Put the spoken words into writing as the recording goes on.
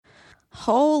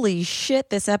Holy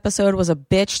shit, this episode was a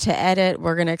bitch to edit.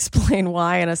 We're going to explain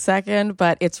why in a second,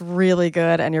 but it's really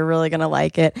good and you're really going to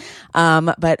like it.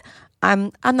 But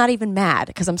I'm not even mad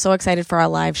because I'm so excited for our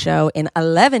live show in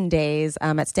 11 days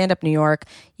at Stand Up New York.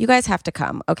 You guys have to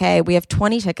come, okay? We have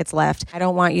 20 tickets left. I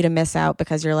don't want you to miss out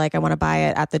because you're like, I want to buy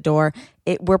it at the door.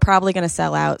 We're probably going to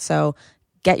sell out, so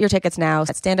get your tickets now at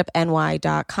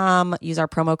standupny.com. Use our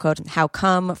promo code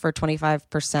HowCome for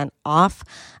 25% off.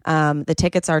 The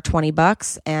tickets are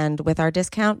 $20, and with our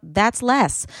discount, that's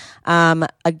less.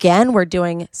 Again, we're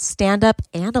doing stand-up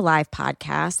and a live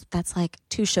podcast. That's like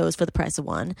 2 shows for the price of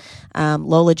 1.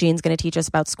 Lola Jean's going to teach us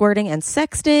about squirting and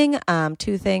sexting,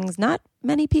 2 things not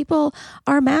many people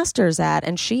are masters at,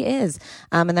 and she is.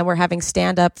 And then we're having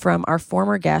stand-up from our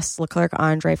former guests, Leclerc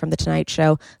Andre from The Tonight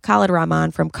Show, Khalid Rahman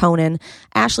from Conan,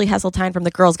 Ashley Hesseltine from the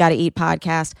Girls Gotta Eat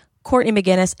podcast, Courtney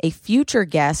McGinnis, a future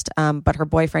guest, but her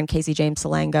boyfriend, Casey James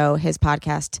Salango, his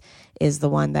podcast is the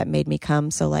one that made me come.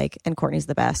 So and Courtney's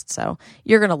the best. So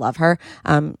you're going to love her.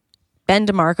 Ben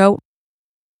DeMarco.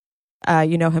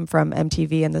 You know him from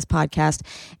MTV and this podcast.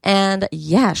 And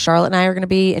yeah, Charlotte and I are going to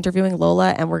be interviewing Lola,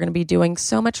 and we're going to be doing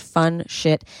so much fun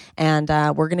shit. And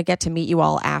we're going to get to meet you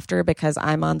all after because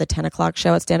I'm on the 10 o'clock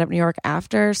show at Stand Up New York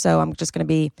after. So I'm just going to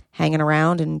be hanging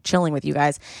around and chilling with you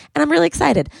guys. And I'm really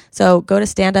excited. So go to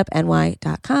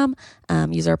standupny.com.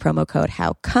 Use our promo code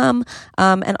HowCome.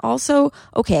 And also,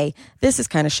 okay, this is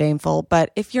kind of shameful,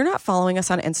 but if you're not following us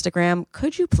on Instagram,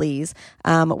 could you please?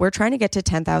 We're trying to get to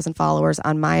 10,000 followers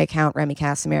on my account, Remy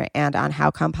Casimir, and on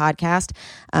HowCome Podcast,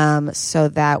 so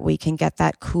that we can get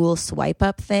that cool swipe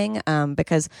up thing,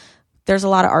 because there's a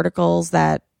lot of articles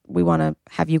that we want to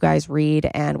have you guys read,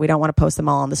 and we don't want to post them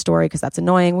all on the story because that's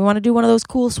annoying. We want to do one of those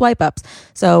cool swipe ups.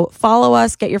 So follow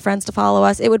us, get your friends to follow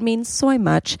us. It would mean so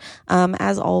much.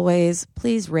 As always,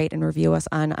 please rate and review us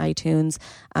on iTunes.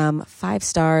 5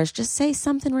 stars. Just say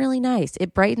something really nice.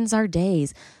 It brightens our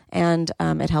days, and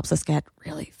it helps us get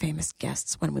really famous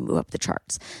guests when we move up the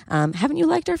charts. Haven't you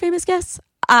liked our famous guests?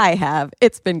 I have.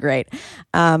 It's been great.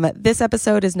 This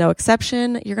episode is no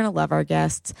exception. You're going to love our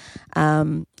guests.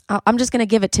 I'm just going to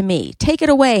give it to me. Take it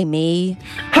away, me.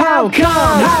 How come?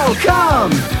 How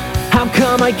come? How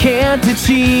come I can't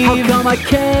achieve? How come I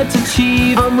can't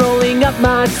achieve? I'm rolling up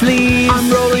my sleeves. I'm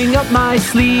rolling up my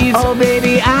sleeves. Oh,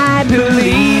 baby, I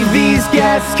believe these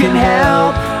guests can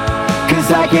help. 'Cause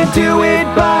I can't do it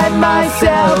by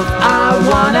myself. I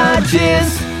wanna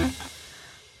jizz.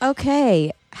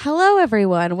 Okay. Hello,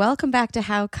 everyone. Welcome back to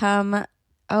How Come.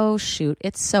 Oh, shoot.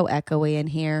 It's so echoey in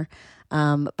here.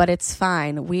 But it's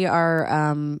fine. We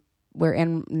are, we're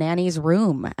in Nanny's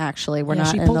room, actually. We're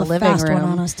not in the living room. She pulled a fast one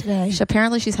on us today.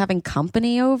 Apparently she's having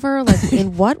company over. Like,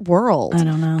 in what world? I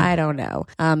don't know. I don't know.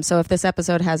 So if this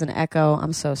episode has an echo,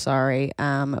 I'm so sorry.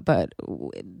 But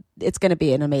it's going to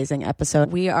be an amazing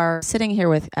episode. We are sitting here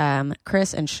with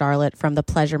Chris and Charlotte from the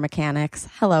Pleasure Mechanics.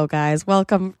 Hello, guys.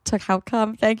 Welcome to How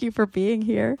Come. Thank you for being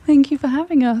here. Thank you for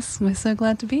having us. We're so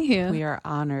glad to be here. We are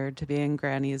honored to be in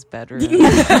Granny's bedroom.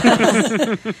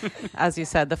 As you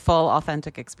said, the full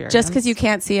authentic experience. Just because you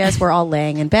can't see us, we're all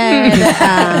laying in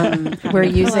bed. We're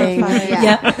using,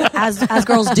 as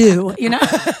girls do, you know.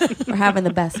 We're having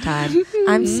the best time.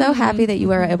 I'm so happy that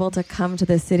you are able to come to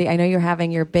the city. I know you're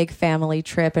having your big family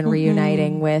trip and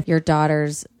reuniting with your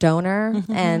daughter's donor,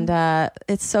 and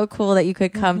it's so cool that you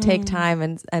could come take time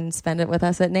and spend it with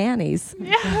us at Nanny's.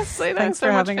 Yes, thanks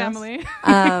for having family.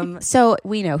 So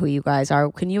we know who you guys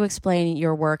are. Can you explain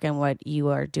your work and what you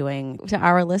are doing to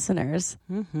our listeners?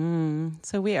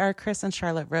 So we are Chris and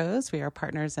Charlotte Rose. We are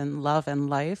partners in love and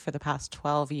life for the past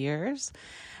 12 years.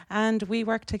 And we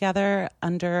work together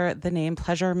under the name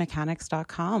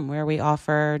PleasureMechanics.com, where we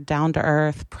offer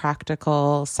down-to-earth,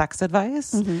 practical sex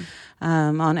advice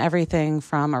on everything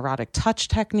from erotic touch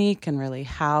technique and really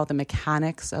how the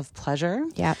mechanics of pleasure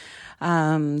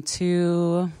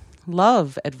to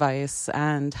love advice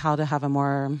and how to have a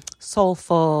more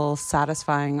soulful,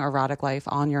 satisfying erotic life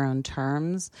on your own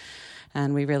terms.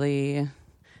 And we really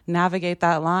navigate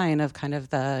that line of kind of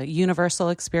the universal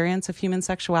experience of human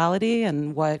sexuality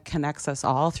and what connects us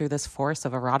all through this force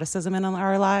of eroticism in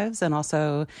our lives, and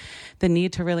also the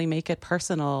need to really make it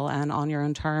personal and on your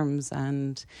own terms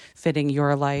and fitting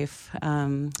your life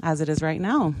as it is right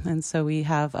now. And so we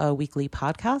have a weekly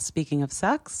podcast, Speaking of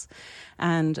Sex,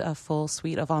 and a full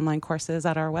suite of online courses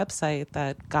at our website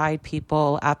that guide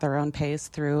people at their own pace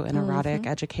through an erotic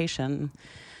education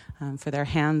for their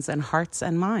hands and hearts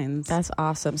and minds. That's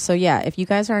awesome. So yeah, if you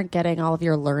guys aren't getting all of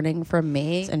your learning from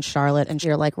me and Charlotte, and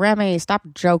you're like, Remy, stop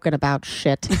joking about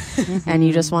shit, and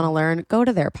you just want to learn, go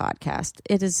to their podcast.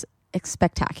 It is it's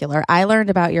spectacular. I learned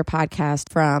about your podcast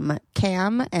from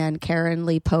Cam and Karen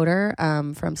Lee Potter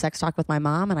from Sex Talk with My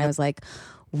Mom. And I was like,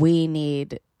 we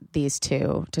need these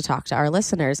two to talk to our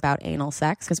listeners about anal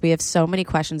sex, because we have so many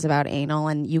questions about anal,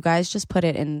 and you guys just put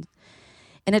it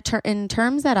in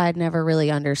terms that I'd never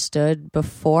really understood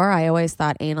before. I always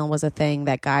thought anal was a thing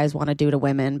that guys want to do to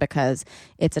women because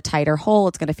it's a tighter hole.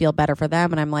 It's going to feel better for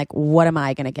them. And I'm like, what am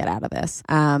I going to get out of this?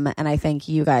 And I think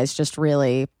you guys just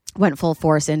really went full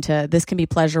force into this can be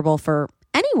pleasurable for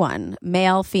anyone,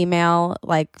 male, female,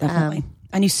 like. Definitely.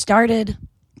 And you started,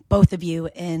 both of you,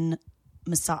 in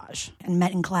massage and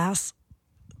met in class.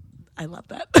 I love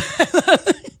that.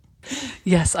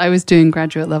 Yes, I was doing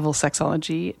graduate level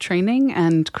sexology training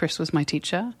and Chris was my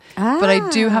teacher. But I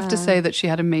do have to say that she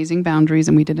had amazing boundaries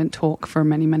and we didn't talk for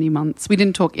many, many months. We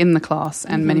didn't talk in the class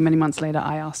and many, many months later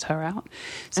I asked her out.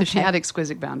 So she had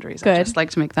exquisite boundaries. Good. I'd just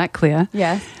like to make that clear.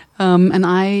 Yes.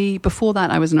 And before that,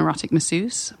 I was an erotic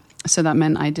masseuse. So that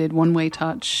meant I did one-way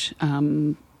touch,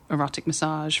 erotic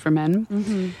massage for men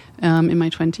in my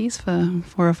 20s for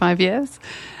 4 or 5 years.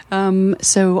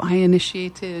 So I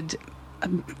initiated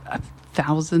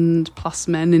 1,000+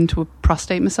 men into a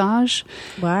prostate massage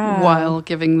while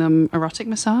giving them erotic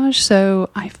massage.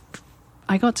 So I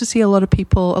got to see a lot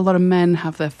of men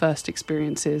have their first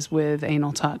experiences with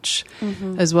anal touch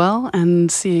as well,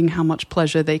 and seeing how much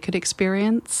pleasure they could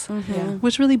experience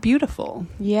was really beautiful.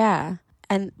 Yeah.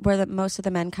 And were most of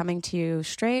the men coming to you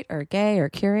straight or gay or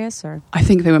curious, or? I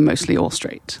think they were mostly all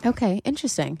straight. Okay,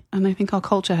 interesting. And I think our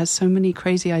culture has so many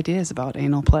crazy ideas about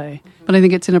anal play. But I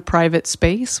think it's in a private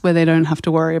space where they don't have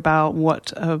to worry about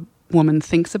what a woman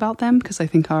thinks about them, because I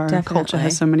think our culture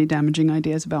has so many damaging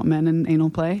ideas about men and anal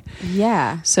play.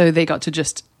 Yeah. So they got to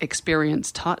just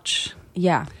experience touch.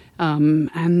 Yeah.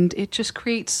 And it just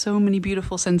creates so many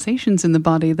beautiful sensations in the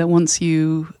body that once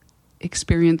you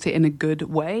experience it in a good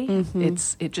way,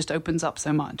 it just opens up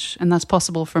so much. And that's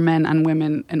possible for men and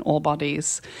women in all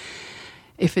bodies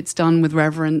if it's done with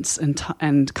reverence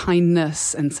and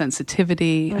kindness and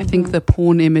sensitivity. I think the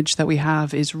porn image that we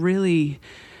have is really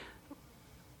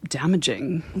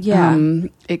damaging.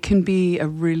 It can be a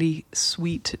really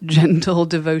sweet, gentle,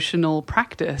 devotional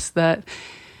practice that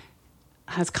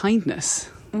has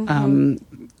kindness.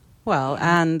 Well,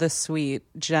 and the sweet,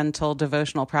 gentle,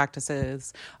 devotional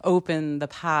practices open the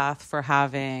path for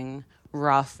having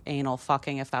rough anal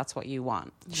fucking if that's what you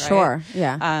want. Right? Sure,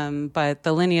 yeah. But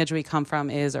the lineage we come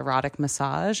from is erotic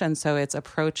massage, and so it's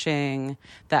approaching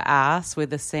the ass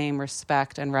with the same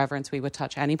respect and reverence we would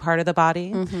touch any part of the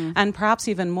body, and perhaps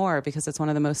even more because it's one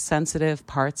of the most sensitive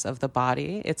parts of the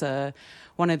body. It's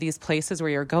one of these places where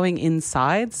you're going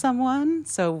inside someone,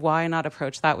 so why not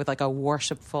approach that with like a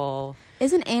worshipful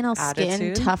Isn't anal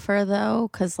attitude? Skin tougher though?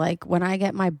 Because like when I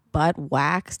get my butt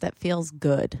waxed, that feels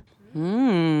good.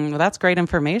 Well, that's great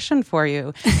information for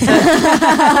you.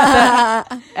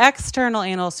 The external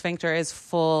anal sphincter is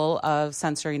full of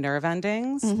sensory nerve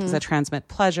endings that transmit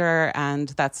pleasure and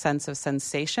that sense of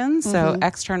sensation. So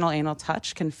external anal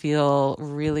touch can feel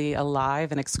really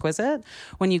alive and exquisite.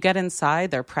 When you get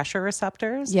inside, they're pressure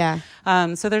receptors. Yeah.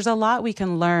 So there's a lot we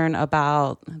can learn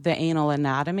about the anal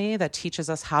anatomy that teaches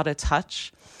us how to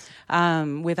touch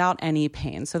without any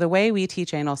pain. So the way we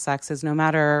teach anal sex is no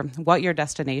matter what your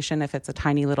destination, if it's a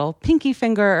tiny little pinky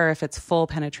finger or if it's full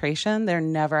penetration, there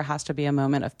never has to be a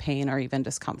moment of pain or even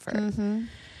discomfort.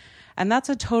 And that's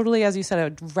a totally, as you said,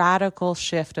 a radical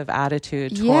shift of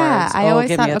attitude towards, I always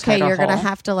give thought, me a okay, tighter you're going to hole.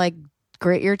 have to like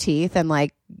grit your teeth and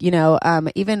like,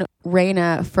 even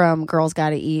Raina from Girls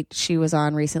Gotta Eat, she was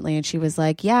on recently and she was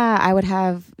like, yeah, I would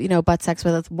have, butt sex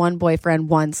with one boyfriend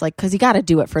once, like, because you got to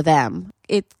do it for them.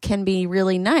 It can be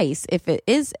really nice if it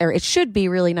is, or it should be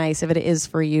really nice if it is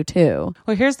for you too.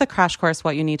 Well, here's the crash course,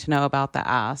 what you need to know about the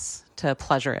ass to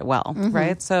pleasure it well,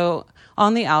 right? So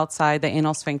on the outside, the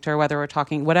anal sphincter, whether we're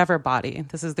talking whatever body,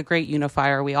 this is the great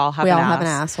unifier. We all have an ass. have an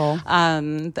asshole.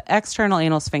 The external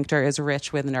anal sphincter is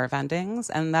rich with nerve endings,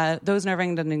 and those nerve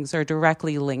endings are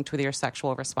directly linked with your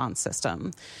sexual response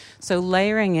system. So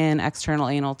layering in external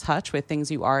anal touch with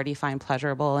things you already find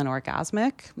pleasurable and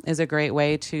orgasmic is a great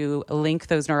way to link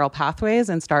those neural pathways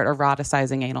and start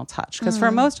eroticizing anal touch. Because for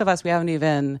most of us, we haven't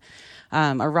even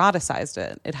eroticized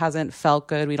it. It hasn't felt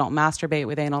good. We don't masturbate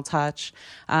with anal touch.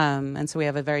 And so we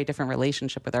have a very different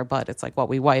relationship with our butt. It's like what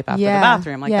we wipe after the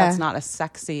bathroom. Like that's not a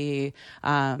sexy,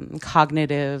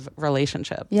 cognitive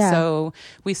relationship. Yeah. So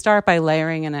we start by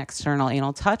layering an external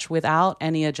anal touch without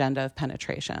any agenda of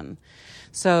penetration.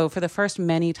 So for the first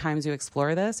many times you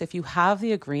explore this, if you have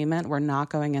the agreement, we're not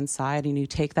going inside, and you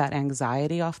take that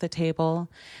anxiety off the table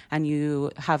and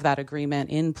you have that agreement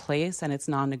in place and it's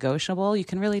non-negotiable, you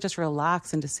can really just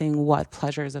relax into seeing what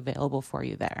pleasure is available for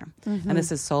you there. And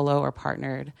this is solo or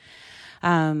partnered.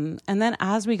 And then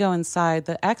as we go inside,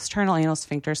 the external anal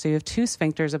sphincter, so you have two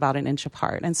sphincters about an inch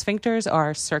apart. And sphincters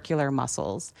are circular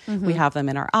muscles. We have them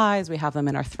in our eyes, we have them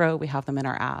in our throat, we have them in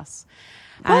our ass.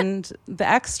 What? And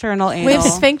the external anal... We have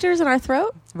sphincters in our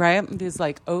throat? Right? These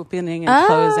like opening and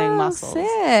closing muscles.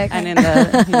 Sick. And in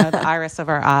the, the iris of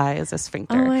our eye is a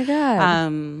sphincter. Oh my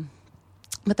God.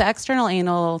 But the external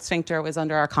anal sphincter was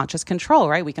under our conscious control,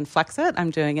 right? We can flex it. I'm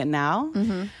doing it now.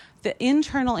 The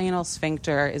internal anal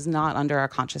sphincter is not under our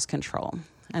conscious control.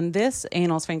 And this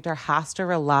anal sphincter has to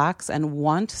relax and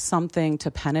want something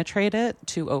to penetrate it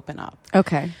to open up.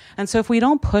 Okay. And so if we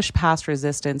don't push past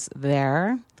resistance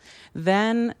there,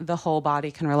 then the whole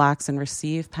body can relax and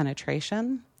receive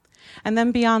penetration. And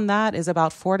then beyond that is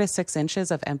about 4 to 6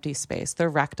 inches of empty space, the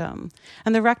rectum.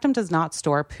 And the rectum does not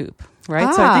store poop,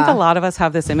 right? So I think a lot of us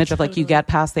have this image of like you get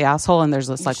past the asshole and there's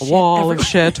this like wall of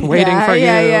shit waiting for you.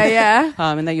 Yeah.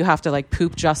 And that you have to like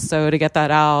poop just so to get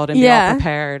that out and be all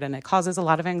prepared. And it causes a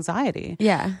lot of anxiety.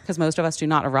 Yeah. Because most of us do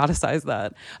not eroticize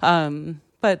that.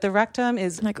 But the rectum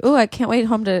is... Like, I can't wait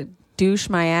home to douche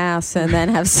my ass and then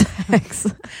have sex.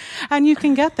 And you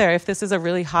can get there. If this is a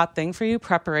really hot thing for you,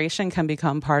 preparation can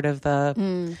become part of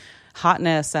the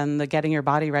hotness and the getting your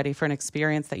body ready for an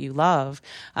experience that you love.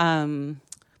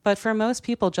 But for most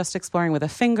people, just exploring with a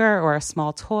finger or a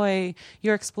small toy,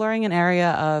 you're exploring an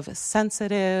area of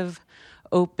sensitive,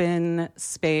 open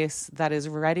space that is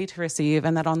ready to receive,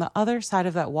 and that on the other side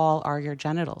of that wall are your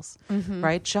genitals,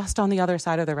 right? Just on the other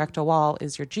side of the rectal wall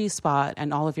is your G-spot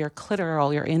and all of your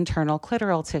your internal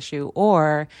clitoral tissue,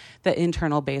 or the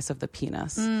internal base of the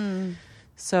penis.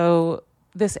 So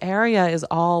this area is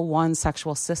all one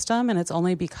sexual system, and it's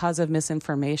only because of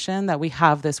misinformation that we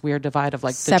have this weird divide of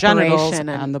like the genitals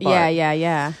and the butt.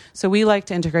 Yeah. So we like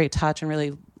to integrate touch and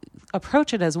really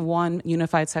approach it as one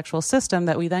unified sexual system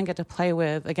that we then get to play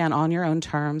with, again, on your own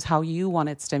terms, how you want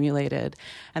it stimulated.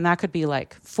 And that could be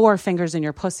like 4 fingers in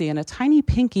your pussy and a tiny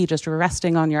pinky just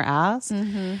resting on your ass.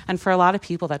 And for a lot of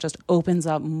people, that just opens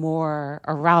up more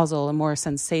arousal and more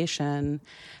sensation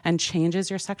and changes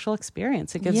your sexual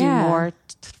experience. It gives you more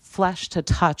flesh to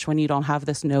touch when you don't have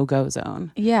this no-go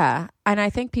zone. Yeah. And I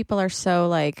think people are so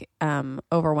like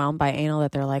overwhelmed by anal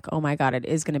that they're like, oh my God, it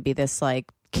is going to be this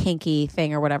like kinky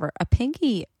thing or whatever. A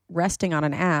pinky resting on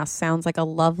an ass sounds like a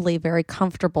lovely, very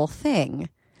comfortable thing.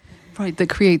 Right, that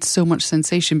creates so much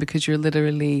sensation because you're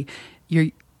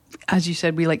as you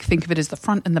said, we like think of it as the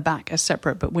front and the back as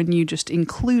separate, but when you just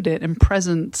include it and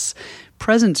presence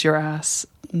your ass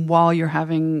while you're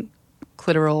having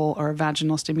clitoral or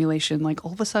vaginal stimulation, like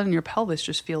all of a sudden your pelvis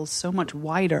just feels so much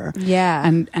wider. Yeah.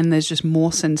 And there's just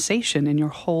more sensation in your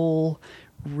whole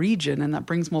region, and that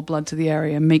brings more blood to the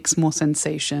area, makes more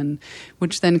sensation,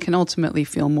 which then can ultimately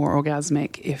feel more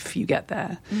orgasmic if you get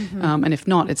there. And if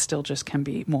not, it still just can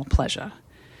be more pleasure.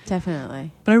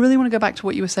 Definitely. But I really want to go back to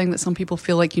what you were saying, that some people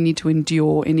feel like you need to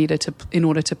endure in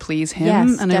order to please him.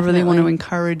 Yes, and definitely. I really want to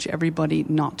encourage everybody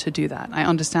not to do that. I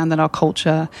understand that our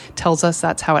culture tells us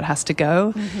that's how it has to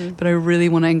go, but I really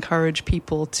want to encourage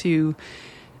people to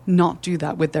not do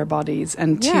that with their bodies,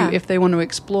 and if they want to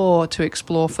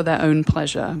explore for their own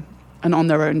pleasure and on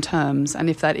their own terms. And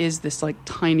if that is this like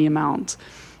tiny amount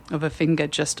of a finger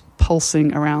just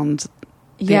pulsing around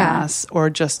the ass, or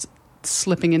just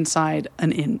slipping inside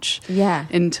an inch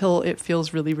until it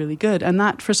feels really, really good. And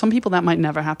that, for some people, that might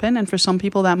never happen, and for some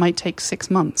people that might take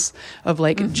 6 months of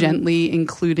like gently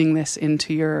including this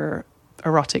into your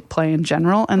erotic play in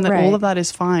general, and that all of that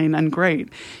is fine and great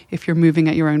if you're moving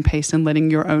at your own pace and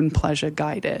letting your own pleasure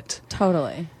guide it.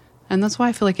 Totally. And that's why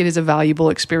I feel like it is a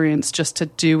valuable experience just to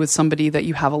do with somebody that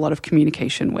you have a lot of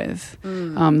communication with.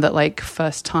 That like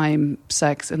first time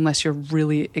sex, unless you're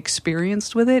really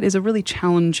experienced with it, is a really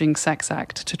challenging sex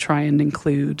act to try and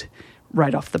include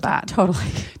right off the bat. Totally.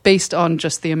 Based on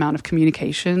just the amount of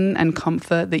communication and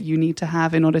comfort that you need to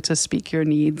have in order to speak your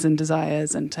needs and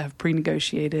desires and to have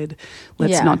pre-negotiated,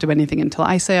 let's not do anything until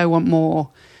I say I want more,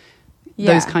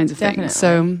 those kinds of things.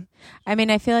 So, I mean,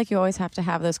 I feel like you always have to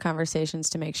have those conversations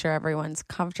to make sure everyone's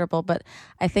comfortable, but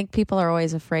I think people are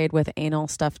always afraid with anal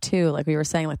stuff too. Like we were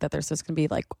saying, like that there's just going to be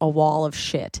like a wall of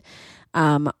shit.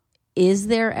 Is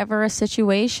there ever a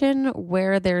situation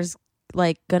where there's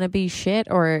like gonna be shit,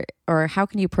 or how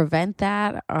can you prevent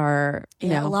that? Or you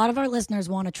know, a lot of our listeners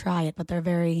want to try it, but they're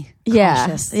very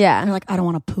cautious. They're like, I don't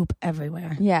want to poop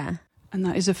everywhere. And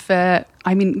that is a fair,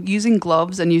 I mean, using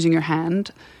gloves and using your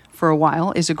hand for a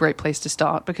while is a great place to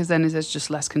start, because then there's just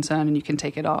less concern and you can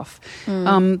take it off.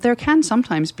 There can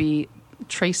sometimes be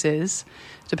traces,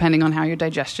 depending on how your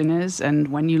digestion is and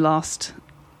when you last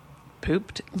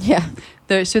pooped. Yeah.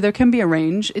 So there can be a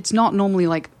range. It's not normally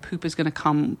like poop is going to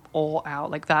come all out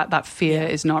like that. That fear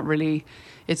is not really,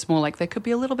 it's more like there could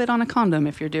be a little bit on a condom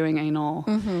if you're doing anal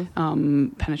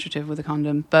penetrative with a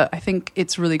condom. But I think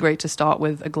it's really great to start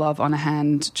with a glove on a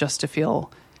hand just to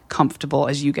feel comfortable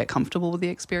as you get comfortable with the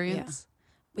experience.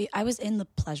 I was in the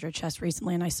pleasure chest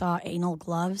recently and I saw anal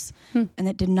gloves and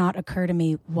it did not occur to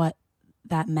me what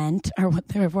that meant or what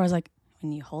they were for. I was like,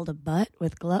 when you hold a butt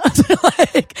with gloves,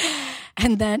 like,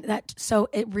 and then so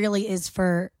it really is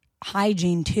for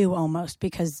hygiene too, almost,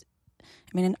 because I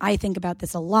mean, and I think about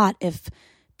this a lot. If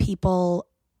people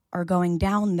are going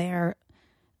down there,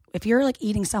 if you're like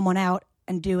eating someone out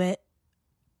and do it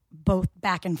both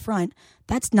back and front,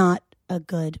 that's not a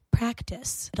good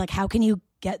practice. Like, how can you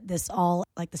get this all,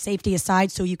 like, the safety aside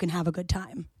so you can have a good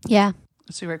time? Yeah.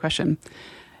 That's a great question.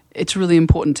 It's really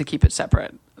important to keep it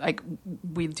separate. Like,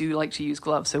 we do like to use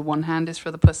gloves. So one hand is for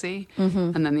the pussy,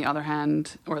 and then the other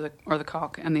hand, or the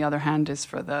cock, and the other hand is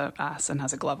for the ass and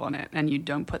has a glove on it. And you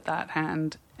don't put that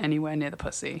hand anywhere near the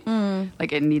pussy.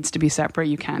 Like, it needs to be separate.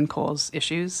 You can cause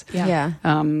issues. Yeah.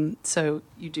 So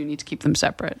you do need to keep them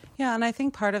separate. Yeah, and I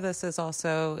think part of this is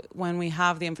also when we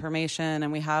have the information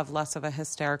and we have less of a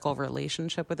hysterical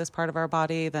relationship with this part of our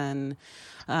body, then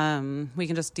we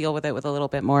can just deal with it with a little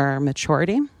bit more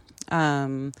maturity.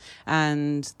 And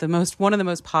one of the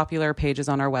most popular pages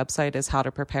on our website is how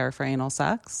to prepare for anal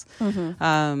sex.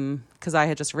 Because I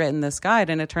had just written this guide,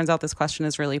 and it turns out this question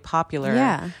is really popular.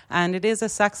 Yeah. And it is a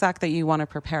sex act that you want to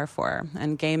prepare for.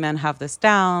 And gay men have this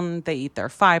down. They eat their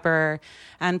fiber.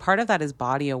 And part of that is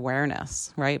body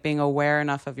awareness, right? Being aware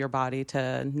enough of your body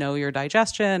to know your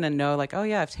digestion and know, like, oh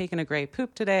yeah, I've taken a great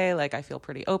poop today. Like, I feel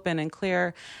pretty open and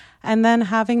clear. And then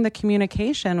having the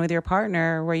communication with your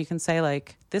partner where you can say,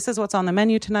 like, this is what's on the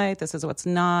menu tonight, this is what's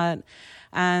not,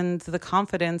 and the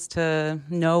confidence to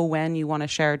know when you want to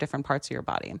share different parts of your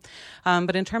body.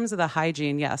 But in terms of the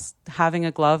hygiene, yes, having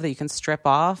a glove that you can strip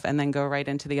off and then go right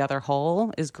into the other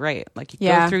hole is great. Like, you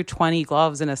go through 20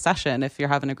 gloves in a session if you're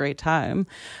having a great time.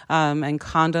 And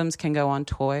condoms can go on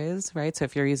toys, right? So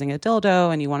if you're using a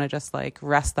dildo and you want to just like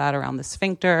rest that around the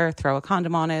sphincter, throw a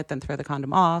condom on it, then throw the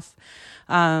condom off.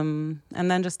 And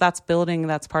then just that's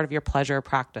part of your pleasure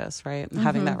practice, right?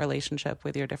 Having that relationship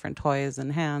with your different toys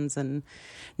and hands and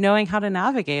knowing how to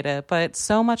navigate it. But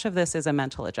so much of this is a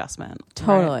mental adjustment.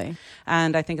 Totally. Right?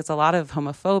 And I think it's a lot of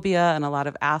homophobia and a lot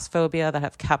of ass phobia that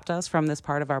have kept us from this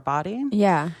part of our body.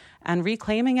 Yeah. And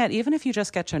reclaiming it, even if you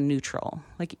just get to neutral.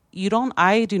 Like,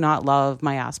 I do not love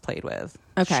my ass played with.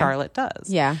 Okay. Charlotte does.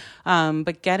 Yeah.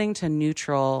 But getting to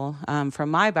neutral,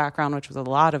 from my background, which was a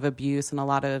lot of abuse and a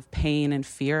lot of pain and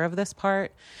fear of this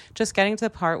part, just getting to the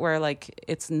part where, like,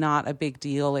 it's not a big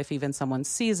deal if even someone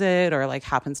sees it or, like,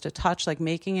 happens to touch, like,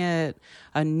 making it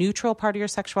a neutral part of your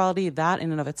sexuality, that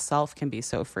in and of itself can be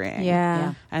so freeing.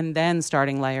 Yeah. And then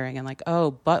starting layering and, like,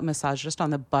 oh, butt massage just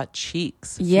on the butt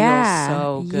cheeks feels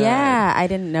so good. Yeah, I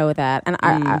didn't know that. And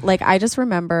I just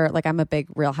remember, like, I'm a big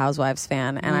Real Housewives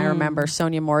fan, and I remember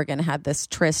Sonia Morgan had this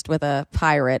tryst with a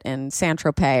pirate in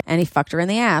Saint-Tropez, and he fucked her in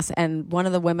the ass. And one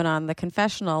of the women on the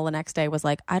confessional the next day was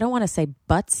like, I don't want to say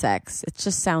butt sex. It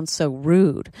just sounds so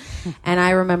rude. And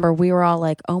I remember we were all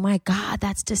like, oh my God,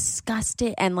 that's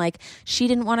disgusting. And like, she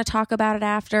didn't want to talk about it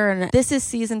after. And this is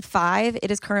season 5. It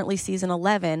is currently season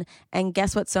 11. And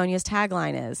guess what Sonia's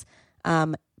tagline is?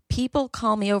 People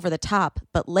call me over the top,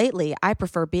 but lately I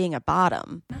prefer being a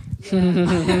bottom.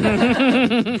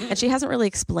 And she hasn't really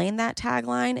explained that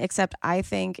tagline, except I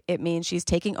think it means she's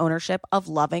taking ownership of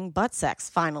loving butt sex,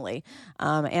 finally.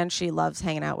 And she loves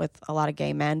hanging out with a lot of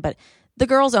gay men, but the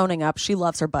girl's owning up. She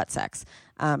loves her butt sex.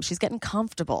 She's getting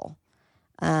comfortable.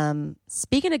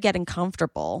 Speaking of getting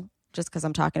comfortable, just because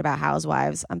I'm talking about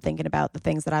housewives, I'm thinking about the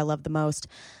things that I love the most.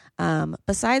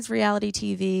 Besides reality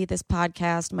TV, this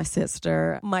podcast, my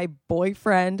sister, my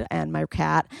boyfriend, and my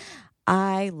cat,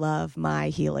 I love my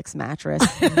Helix mattress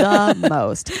the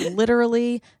most.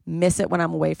 Literally miss it when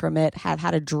I'm away from it. Have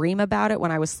had a dream about it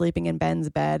when I was sleeping in Ben's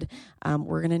bed.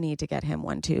 We're going to need to get him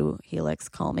one too. Helix,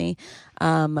 call me.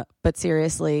 But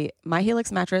seriously, my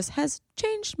Helix mattress has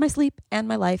changed my sleep and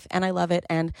my life, and I love it.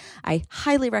 And I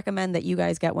highly recommend that you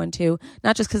guys get one too.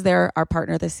 Not just because they're our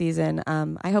partner this season.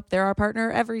 I hope they're our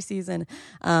partner every season.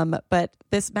 But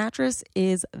this mattress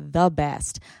is the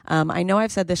best. I know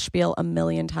I've said this spiel a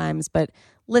million times, but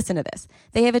Listen to this.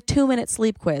 They have a 2-minute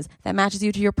sleep quiz that matches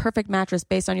you to your perfect mattress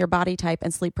based on your body type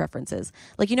and sleep preferences.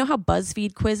 Like, you know how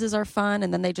BuzzFeed quizzes are fun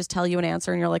and then they just tell you an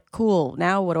answer and you're like, cool,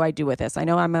 now what do I do with this? I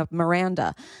know I'm a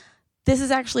Miranda. This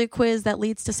is actually a quiz that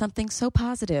leads to something so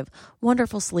positive.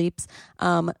 Wonderful sleeps,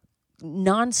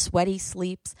 non-sweaty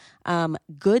sleeps,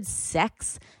 good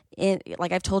sex.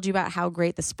 Like I've told you about how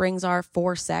great the springs are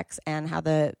for sex and how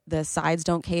the sides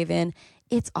don't cave in.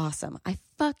 It's awesome.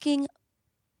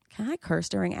 Can I curse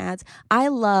during ads? I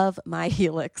love my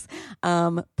Helix.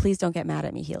 Please don't get mad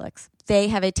at me, Helix. They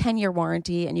have a 10-year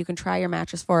warranty, and you can try your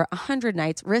mattress for 100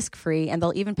 nights risk-free, and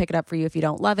they'll even pick it up for you if you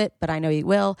don't love it, but I know you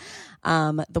will.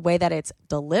 The way that it's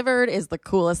delivered is the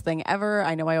coolest thing ever.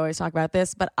 I know I always talk about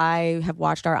this, but I have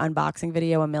watched our unboxing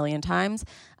video a million times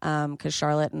because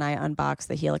Charlotte and I unboxed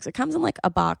the Helix. It comes in like a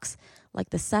box like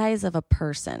the size of a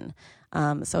person.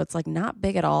 So it's like not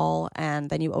big at all, and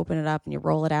then you open it up and you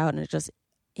roll it out, and it just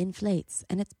inflates,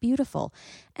 and it's beautiful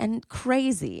and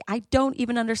crazy. I don't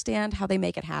even understand how they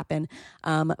make it happen.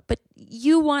 But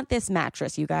you want this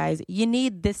mattress, you guys. You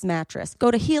need this mattress. Go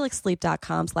to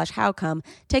helixsleep.com/howcome,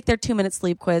 take their 2-minute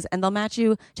sleep quiz, and they'll match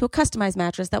you to a customized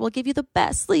mattress that will give you the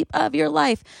best sleep of your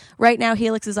life. Right now,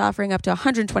 Helix is offering up to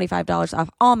 $125 off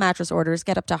all mattress orders.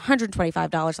 Get up to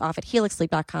 $125 off at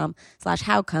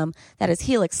helixsleep.com/howcome. That is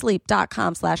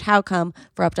helixsleep.com/howcome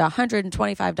for up to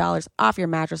 $125 off your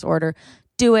mattress order.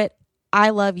 Do it. I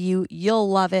love you. You'll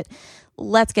love it.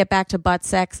 Let's get back to butt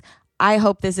sex. I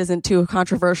hope this isn't too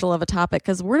controversial of a topic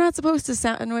because we're not supposed to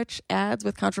sandwich ads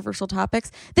with controversial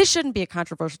topics. This shouldn't be a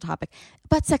controversial topic.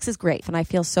 Butt sex is great. And I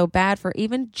feel so bad for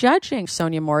even judging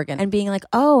Sonia Morgan and being like,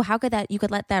 oh, how could you could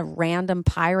let that random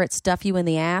pirate stuff you in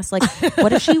the ass? Like,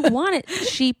 what if she wanted?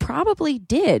 She probably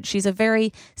did. She's a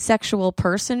very sexual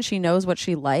person. She knows what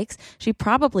she likes. She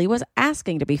probably was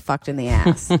asking to be fucked in the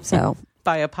ass. So...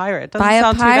 By a pirate. Doesn't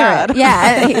sound too bad.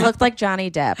 Yeah, he looked like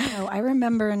Johnny Depp. Oh, I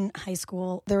remember in high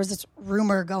school, there was this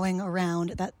rumor going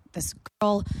around that this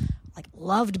girl like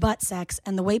loved butt sex,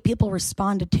 and the way people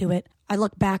responded to it, I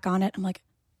look back on it, I'm like,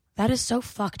 that is so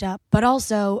fucked up. But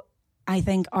also, I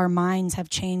think our minds have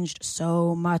changed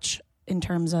so much in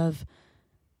terms of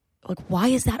like, why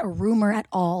is that a rumor at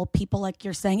all? People, like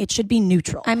you're saying, it should be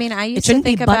neutral. I mean, I used to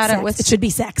think about it with... It should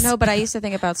be sex. No, but I used to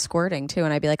think about squirting, too,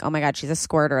 and I'd be like, oh my God, she's a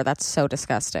squirter. That's so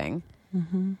disgusting.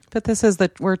 Mm-hmm. But this is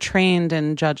that we're trained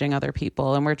in judging other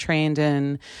people, and we're trained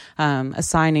in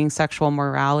assigning sexual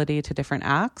morality to different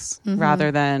acts rather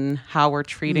than how we're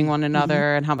treating one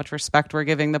another and how much respect we're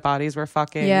giving the bodies we're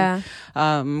fucking. Yeah.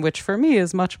 Which for me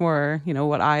is much more,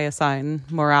 what I assign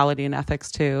morality and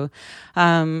ethics to.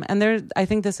 And I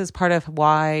think this is part of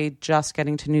why just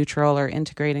getting to neutral or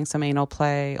integrating some anal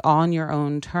play on your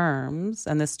own terms,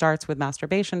 and this starts with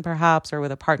masturbation perhaps, or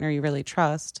with a partner you really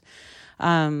trust,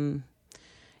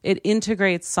 it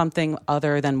integrates something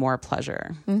other than more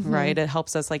pleasure, right? It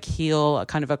helps us like heal a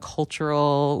kind of a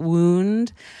cultural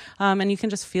wound. And you can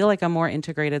just feel like a more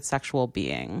integrated sexual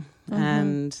being.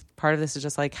 And part of this is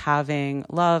just like having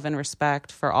love and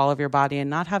respect for all of your body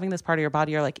and not having this part of your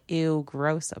body you're like, ew,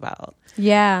 gross about.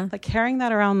 Yeah. Like carrying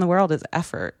that around the world is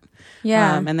effort.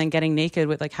 Yeah. And then getting naked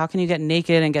with like, how can you get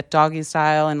naked and get doggy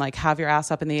style and like have your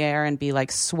ass up in the air and be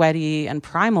like sweaty and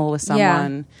primal with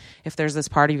someone if there's this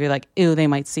part of you like, ew, they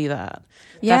might see that.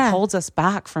 Yeah. That holds us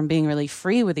back from being really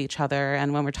free with each other.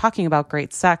 And when we're talking about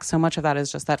great sex, so much of that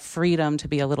is just that freedom to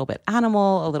be a little bit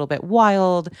animal, a little bit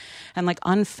wild, and like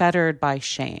unfettered by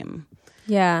shame.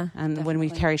 Yeah. And when we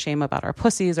carry shame about our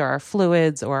pussies or our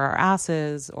fluids or our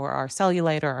asses or our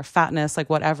cellulite or our fatness, like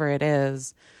whatever it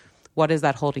is, what is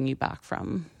that holding you back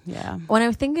from? Yeah. When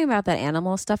I'm thinking about that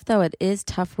animal stuff, though, it is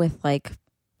tough with like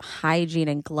hygiene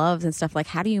and gloves and stuff. Like,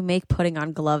 how do you make putting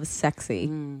on gloves sexy?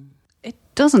 It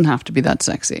doesn't have to be that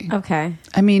sexy. Okay.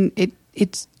 I mean,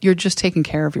 it's you're just taking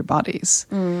care of your bodies,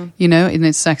 and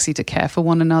it's sexy to care for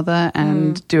one another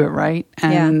and do it right.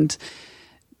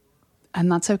 And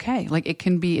that's okay. Like, it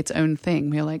can be its own thing.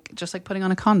 We're like, just like putting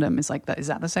on a condom is like that. Is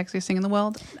that the sexiest thing in the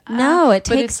world? No, it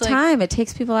takes time. It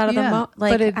takes people out of the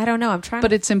I don't know. I'm trying.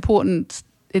 But it's important.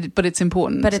 But it's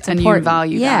important. But it's and important. You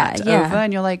value that Yeah. over.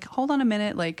 And you're like, hold on a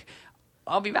minute. Like,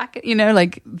 I'll be back.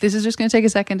 Like, this is just going to take a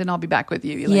second, and I'll be back with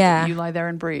you. You lie there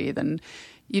and breathe, and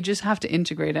you just have to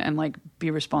integrate it and like be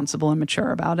responsible and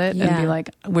mature about it and be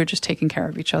like, we're just taking care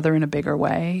of each other in a bigger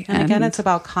way. And again, it's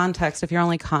about context. If your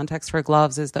only context for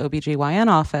gloves is the OBGYN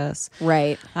office,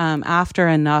 right? After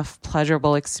enough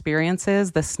pleasurable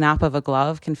experiences, the snap of a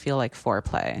glove can feel like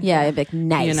foreplay. Yeah, it'd be like,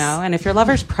 nice. And if your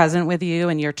lover's present with you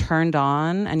and you're turned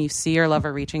on and you see your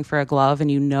lover reaching for a glove and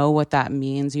you know what that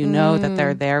means, you know that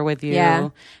they're there with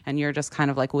you and you're just kind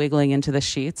of like wiggling into the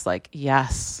sheets like,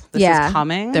 yes, this is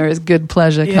coming. There is good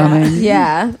pleasure pleasure coming.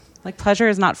 Yeah. Like, pleasure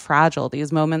is not fragile.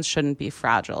 These moments shouldn't be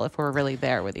fragile if we're really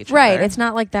there with each Right. other. It's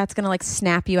not like that's going to like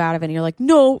snap you out of it and you're like,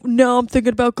 no, I'm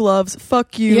thinking about gloves.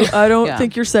 Fuck you. I don't Yeah.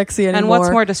 think you're sexy anymore. And what's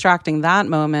more distracting, that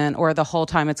moment or the whole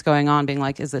time it's going on, being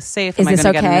like, is this safe? Is Am I this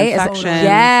going to okay? get an Is it- infection?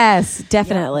 yes,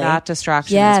 definitely. That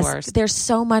distraction yes. is worse. There's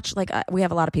so much like we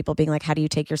have a lot of people being like, how do you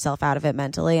take yourself out of it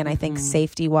mentally? And I think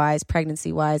safety wise,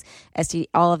 pregnancy wise, STD,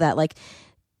 all of that, like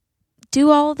do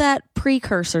all that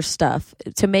precursor stuff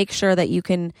to make sure that you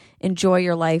can enjoy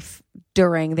your life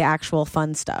during the actual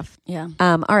fun stuff. Yeah.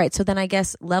 All right. So then I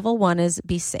guess level 1 is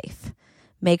be safe.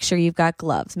 Make sure you've got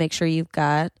gloves. Make sure you've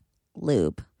got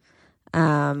lube.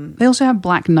 They also have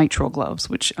black nitrile gloves,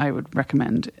 which I would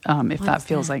recommend if that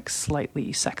feels like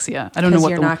slightly sexier. I don't know Because what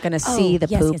you're the not going to see the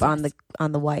yes, poop yes, on yes.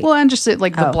 the white. well, and just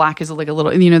like the black is like a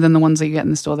little, than the ones that you get in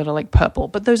the store that are like purple,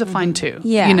 but those are fine too.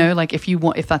 Yeah. Like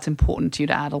if that's important to you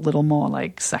to add a little more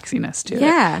like sexiness to it.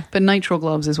 Yeah. But nitrile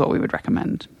gloves is what we would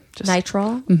recommend. Just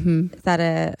Nitrile? Mhm. Is that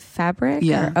a fabric?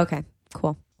 Yeah. Or- okay.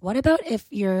 Cool. What about if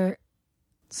you're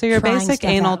So your trying basic stuff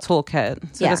anal out. toolkit.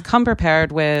 So Yeah. just come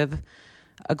prepared with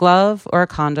a glove or a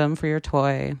condom for your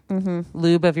toy,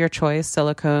 lube of your choice,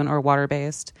 silicone or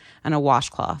water-based, and a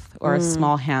washcloth or a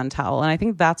small hand towel. And I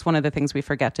think that's one of the things we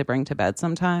forget to bring to bed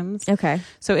sometimes. Okay.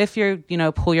 So if you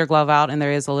pull your glove out and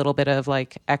there is a little bit of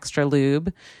like extra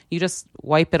lube, you just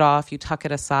wipe it off, you tuck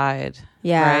it aside.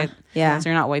 Yeah. Right? Yeah. So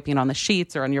you're not wiping it on the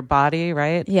sheets or on your body,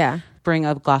 right? Yeah. Bring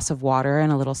a glass of water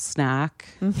and a little snack.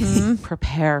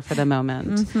 Prepare for the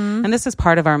moment. And this is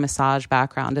part of our massage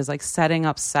background, is like setting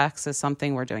up sex as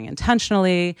something we're doing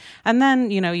intentionally. And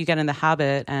then, you get in the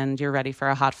habit and you're ready for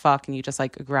a hot fuck and you just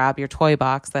like grab your toy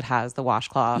box that has the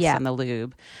washcloths Yeah. and the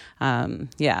lube.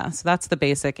 So that's the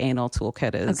basic anal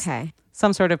toolkit, is Okay.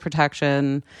 some sort of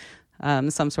protection,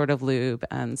 some sort of lube,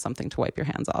 and something to wipe your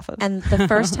hands off of. And the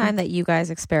first time that you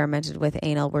guys experimented with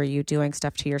anal, were you doing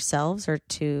stuff to yourselves or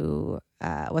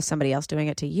was somebody else doing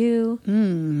it to you?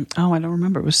 Oh, I don't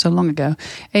remember. It was so long ago.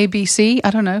 ABC? I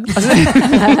don't know.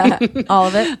 All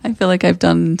of it? I feel like I've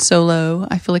done solo.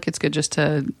 I feel like it's good just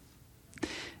to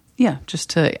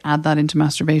add that into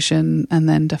masturbation. And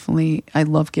then definitely I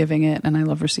love giving it and I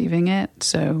love receiving it.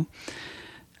 So,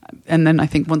 and then I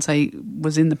think once I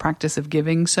was in the practice of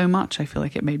giving so much, I feel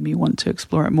like it made me want to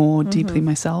explore it more deeply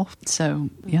myself. So,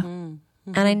 yeah. And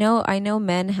I know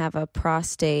men have a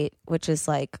prostate, which is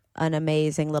like an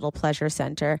amazing little pleasure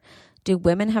center. Do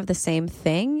women have the same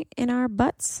thing in our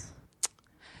butts?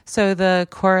 So the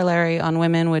corollary on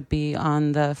women would be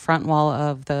on the front wall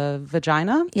of the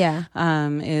vagina. Yeah.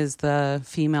 Is the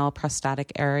female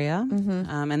prostatic area.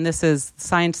 And this is,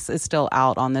 science is still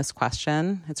out on this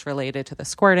question. It's related to the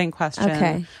squirting question.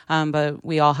 Okay. But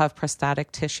we all have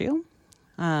prostatic tissue.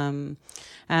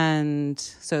 And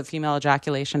so female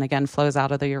ejaculation, again, flows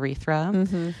out of the urethra.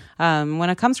 When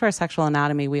it comes to our sexual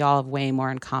anatomy, we all have way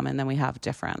more in common than we have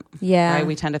different. Yeah. Right?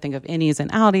 We tend to think of innies and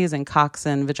outies and cocks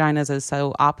and vaginas as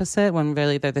so opposite, when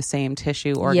really they're the same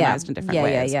tissue organized in different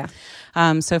ways.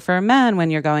 So for men,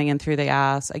 when you're going in through the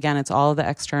ass, again, it's all of the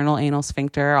external anal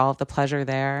sphincter, all of the pleasure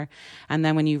there. And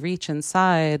then when you reach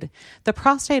inside, the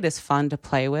prostate is fun to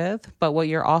play with, but what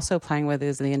you're also playing with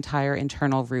is the entire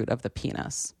internal root of the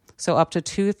penis. So up to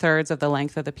 2/3 of the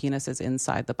length of the penis is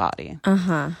inside the body.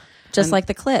 Just like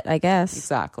the clit, I guess.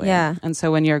 Exactly. Yeah. And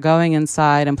so when you're going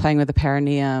inside and playing with the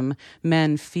perineum,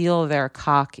 men feel their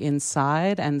cock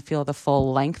inside and feel the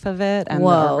full length of it and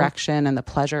Whoa. the erection and the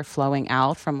pleasure flowing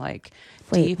out from like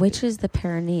Wait, deep. which is the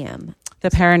perineum? The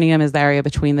perineum is the area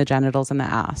between the genitals and the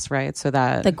ass, right? So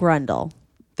that The grundle.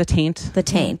 the taint. The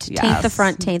taint. Yes. Taint the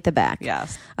front, taint the back.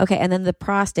 Yes. Okay, and then the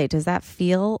prostate, does that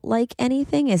feel like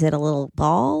anything? Is it a little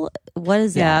ball? What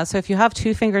is Yeah. that? So if you have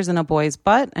two fingers in a boy's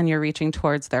butt and you're reaching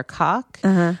towards their cock,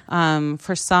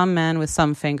 for some men with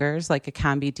some fingers, like it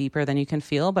can be deeper than you can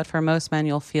feel, but for most men,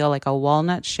 you'll feel like a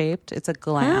walnut shaped. It's a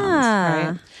gland,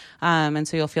 right? And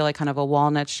so you'll feel like kind of a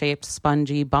walnut shaped,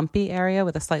 spongy, bumpy area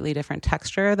with a slightly different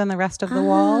texture than the rest of the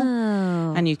wall.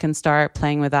 And you can start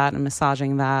playing with that and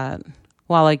massaging that,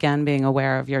 while again being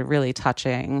aware of you're really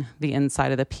touching the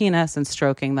inside of the penis and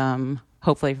stroking them,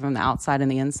 hopefully from the outside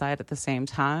and the inside at the same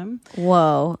time.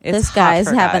 Whoa, It's this hot guy's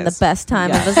for having guys. the best time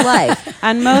Yes. of his life.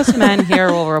 And most men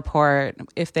here will report,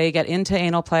 if they get into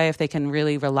anal play, if they can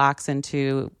really relax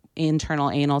into internal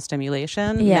anal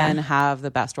stimulation, Yeah. men have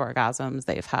the best orgasms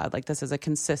they've had. Like, this is a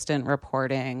consistent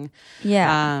reporting.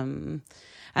 Yeah.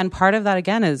 And part of that,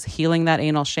 again, is healing that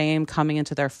anal shame, coming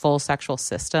into their full sexual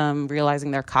system,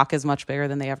 realizing their cock is much bigger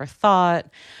than they ever thought,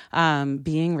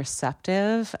 being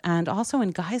receptive. And also,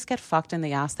 when guys get fucked in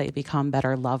the ass, they become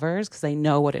better lovers because they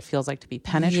know what it feels like to be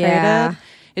penetrated. Yeah.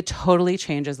 it totally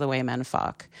changes the way men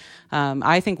fuck.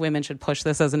 I think women should push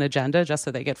this as an agenda just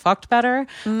so they get fucked better.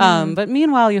 But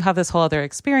meanwhile, you have this whole other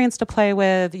experience to play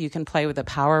with. You can play with the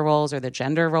power roles or the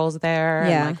gender roles there.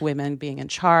 Yeah. And like women being in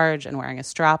charge and wearing a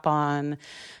strap on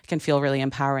can feel really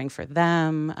empowering for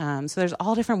them. So there's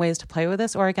all different ways to play with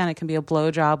this. Or again, it can be a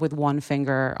blowjob with one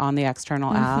finger on the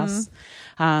external ass.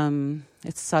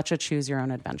 It's such a choose your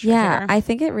own adventure. Yeah, here. I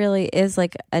think it really is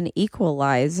like an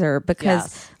equalizer because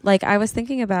Yes. like I was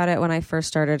thinking about it when I first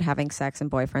started having sex and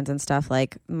boyfriends and stuff.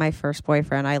 Like my first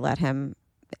boyfriend, I let him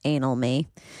anal me.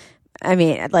 I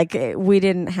mean, like we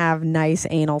didn't have nice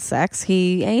anal sex.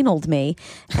 He analed me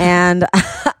and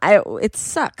it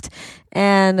sucked.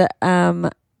 And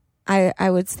I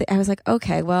was like,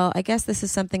 okay, well, I guess this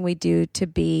is something we do to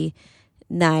be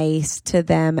nice to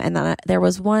them. And then there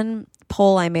was one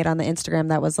poll I made on the Instagram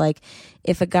that was like,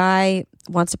 if a guy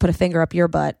wants to put a finger up your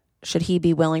butt, should he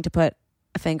be willing to put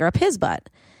a finger up his butt?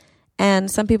 And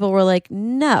some people were like,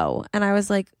 no. And I was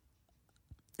like,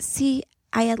 see,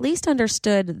 I at least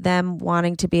understood them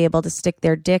wanting to be able to stick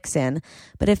their dicks in.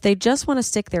 But if they just want to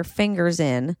stick their fingers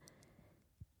in,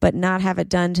 but not have it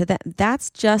done to them, that's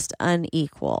just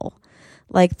unequal.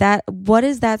 Like that, what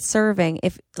is that serving?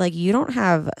 If like you don't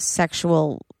have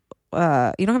sexual,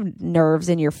 you don't have nerves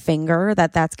in your finger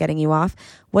that's getting you off.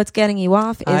 What's getting you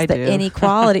off is I the do.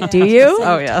 inequality. Do you?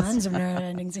 Oh, yes. Tons of nerve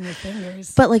endings in your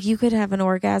fingers. But like you could have an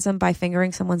orgasm by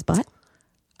fingering someone's butt.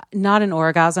 Not an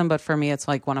orgasm, but for me, it's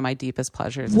like one of my deepest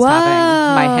pleasures is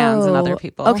having my hands in other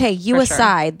people. Okay, you for sure.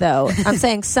 aside though. I'm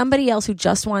saying somebody else who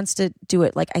just wants to do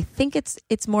it. Like I think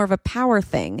it's more of a power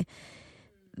thing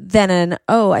than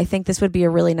I think this would be a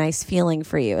really nice feeling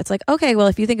for you. It's like, okay, well,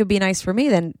 if you think it would be nice for me,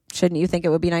 then shouldn't you think it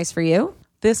would be nice for you?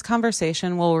 This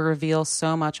conversation will reveal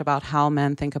so much about how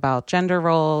men think about gender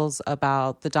roles,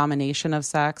 about the domination of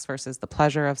sex versus the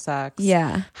pleasure of sex.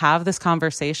 Yeah. Have this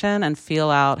conversation and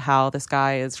feel out how this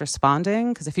guy is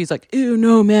responding. Because if he's like, ew,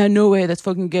 no, man, no way, that's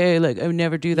fucking gay. Like, I would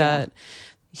never do that.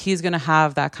 He's going to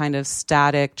have that kind of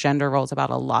static gender roles about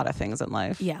a lot of things in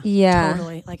life. Yeah.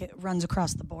 Totally. Like it runs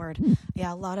across the board.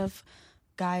 Yeah, a lot of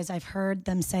guys, I've heard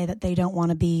them say that they don't want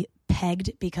to be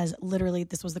pegged because literally,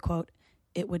 this was the quote,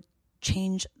 it would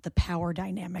change the power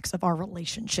dynamics of our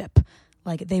relationship.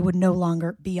 Like they would no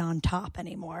longer be on top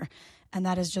anymore. And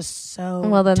that is just so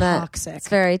Well, then toxic. that's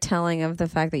very telling of the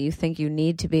fact that you think you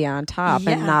need to be on top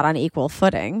and Yeah. not on equal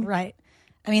footing. Right.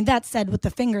 I mean, that said, with the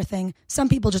finger thing, some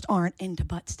people just aren't into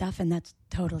butt stuff, and that's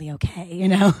totally okay, you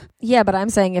know? Yeah, but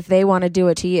I'm saying if they want to do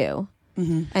it to you,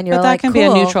 and you're But like, that can be a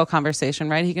cool. neutral conversation,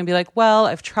 right? He can be like, well,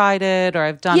 I've tried it or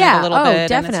I've done it Yeah. a little Oh, bit and it's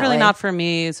definitely. really not for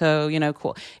me. So,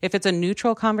 cool. If it's a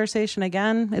neutral conversation,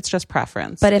 again, it's just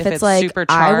preference. But if it's like,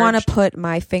 I want to supercharged- put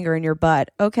my finger in your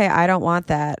butt, okay, I don't want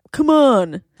that. Come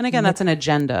on. And again, that's an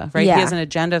agenda, right? Yeah. He has an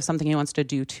agenda of something he wants to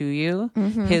do to you.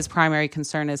 His primary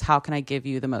concern is how can I give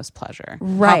you the most pleasure?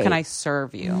 Right. How can I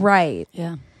serve you? Right.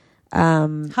 Yeah.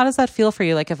 How does that feel for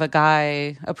you? Like if a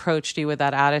guy approached you with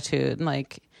that attitude,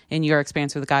 like in your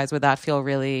experience with guys, would that feel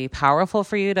really powerful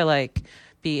for you to like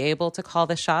be able to call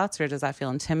the shots, or does that feel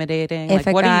intimidating? If Like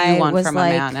a what do guy you want was from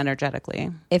like- a man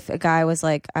energetically? If a guy was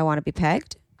like, I want to be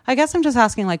pegged. I guess I'm just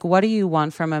asking, like, what do you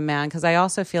want from a man? Because I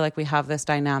also feel like we have this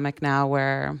dynamic now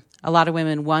where a lot of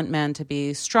women want men to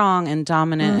be strong and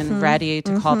dominant and ready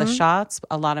to call the shots.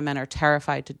 A lot of men are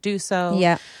terrified to do so.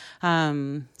 Yeah.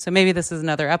 So maybe this is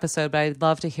another episode, but I'd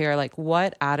love to hear, like,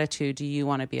 what attitude do you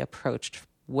want to be approached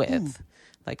with?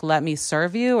 Like, let me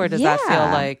serve you? Or does that feel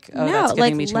like, oh, that's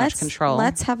giving me too much control?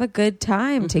 Let's have a good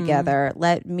time together.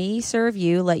 Let me serve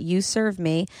you. Let you serve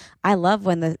me. I love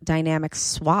when the dynamics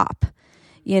swap.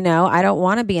 I don't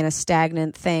want to be in a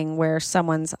stagnant thing where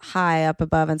someone's high up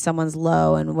above and someone's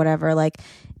low and whatever. Like,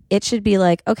 it should be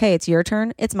like, okay, it's your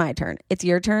turn. It's my turn. It's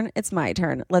your turn. It's my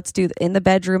turn. Let's do in the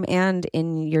bedroom and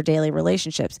in your daily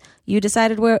relationships. You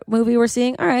decided what movie we're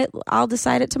seeing. All right, I'll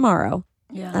decide it tomorrow.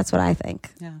 Yeah. That's what I think.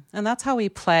 Yeah. And that's how we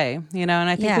play, and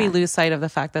I think Yeah. we lose sight of the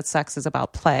fact that sex is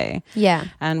about play. Yeah.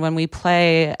 And when we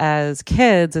play as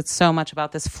kids, it's so much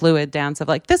about this fluid dance of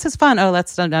like, this is fun. Oh,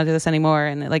 let's not do this anymore.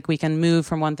 And like we can move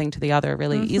from one thing to the other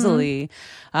really easily.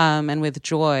 And with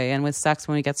joy and with sex,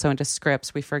 when we get so into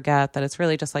scripts, we forget that it's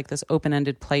really just like this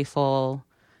open-ended, playful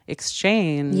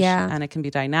exchange. Yeah. And it can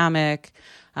be dynamic.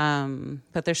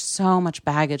 But there's so much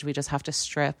baggage we just have to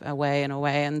strip away and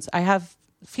away. And I have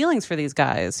feelings for these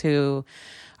guys who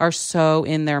are so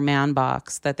in their man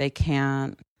box that they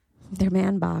can't. Their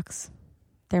man box.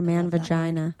 Their man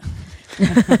vagina.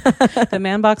 The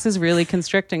man box is really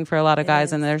constricting for a lot of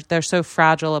guys, and they're so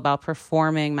fragile about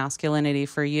performing masculinity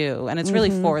for you, and it's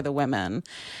really for the women.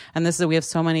 And we have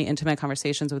so many intimate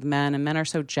conversations with men, and men are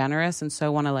so generous and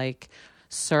so want to like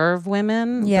serve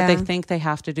women, Yeah. but they think they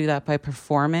have to do that by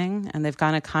performing, and they've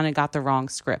kind of got the wrong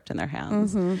script in their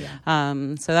hands.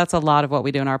 So that's a lot of what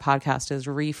we do in our podcast is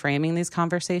reframing these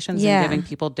conversations Yeah. and giving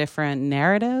people different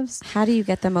narratives. How do you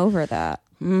get them over that?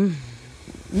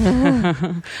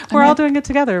 We're all doing it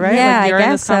together, right? Yeah, like you're I in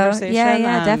guess this so. conversation.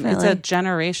 Yeah, definitely. It's a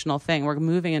generational thing. We're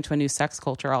moving into a new sex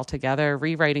culture altogether,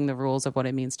 rewriting the rules of what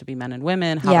it means to be men and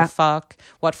women, how Yeah. to fuck,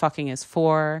 what fucking is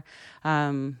for.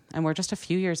 And we're just a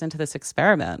few years into this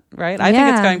experiment, right? I think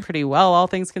it's Yeah. going pretty well, all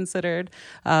things considered.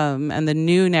 And the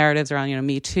new narratives around,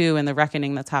 Me Too and the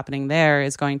reckoning that's happening there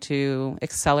is going to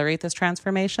accelerate this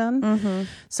transformation.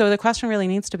 So the question really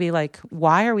needs to be like,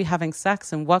 why are we having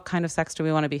sex, and what kind of sex do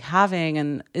we want to be having?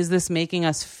 And is this making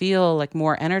us feel like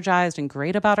more energized and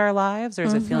great about our lives, or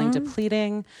is it feeling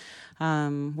depleting?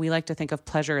 We like to think of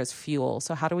pleasure as fuel.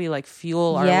 So how do we like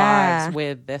fuel our Yeah. lives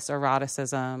with this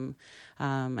eroticism?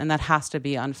 And that has to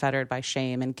be unfettered by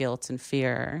shame and guilt and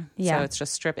fear. Yeah. So it's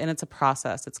just and it's a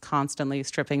process. It's constantly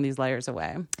stripping these layers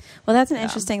away. Well, that's an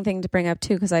interesting thing to bring up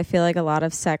too, because I feel like a lot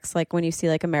of sex, like when you see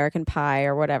like American Pie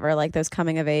or whatever, like those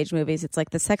coming of age movies, it's like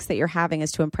the sex that you're having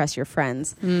is to impress your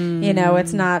friends.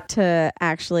 It's not to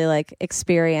actually like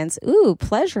experience,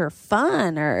 pleasure,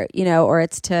 fun, or, or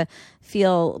it's to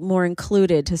feel more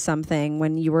included to something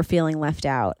when you were feeling left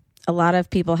out. A lot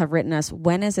of people have written us,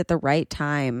 when is it the right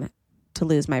time to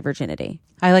lose my virginity?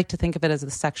 I like to think of it as the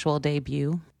sexual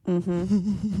debut.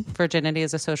 Virginity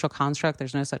is a social construct.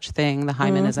 There's no such thing. The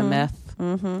hymen is a myth.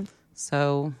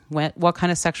 So what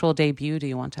kind of sexual debut do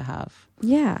you want to have?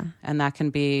 Yeah. And that can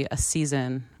be a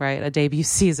season, right? A debut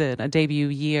season, a debut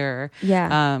year.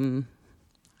 Yeah.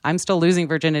 I'm still losing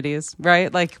virginities,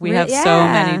 right? Like we have so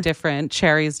Yeah. many different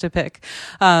cherries to pick.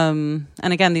 And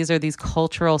again, these are these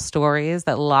cultural stories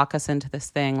that lock us into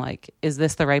this thing. Like, is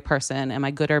this the right person? Am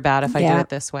I good or bad if I do it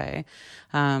this way?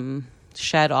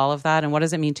 Shed all of that. And what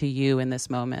does it mean to you in this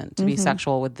moment to be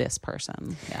sexual with this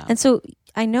person? Yeah. And so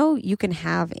I know you can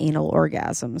have anal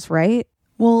orgasms, right?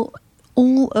 Well,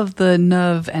 all of the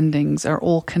nerve endings are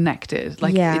all connected.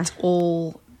 Like Yeah. it's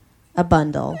all A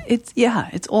bundle. It's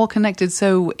all connected.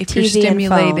 So if you're TV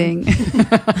and stimulating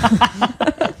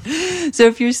so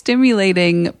if you're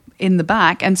stimulating in the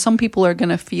back, and some people are going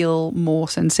to feel more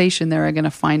sensation, they're going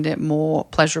to find it more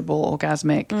pleasurable,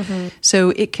 orgasmic. So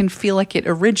it can feel like it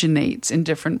originates in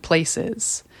different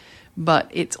places, but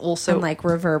it's also And like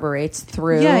reverberates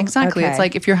through. yeah, exactly. Okay. It's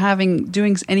like if you're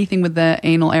doing anything with the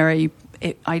anal area,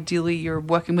 ideally you're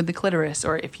working with the clitoris,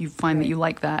 or if you find that you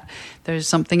like that, there's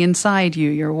something inside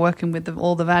you're working with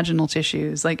all the vaginal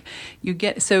tissues. Like you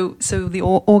get so the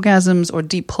orgasms or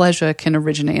deep pleasure can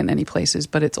originate in any places,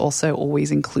 but it's also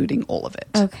always including all of it.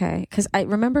 Okay, because I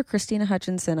remember Christina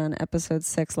Hutchinson on episode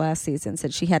 6 last season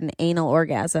said she had an anal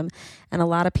orgasm, and a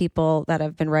lot of people that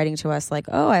have been writing to us like,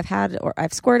 oh,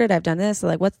 I've squirted, I've done this, so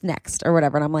like what's next or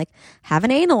whatever, and I'm like, have an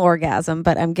anal orgasm,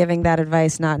 but I'm giving that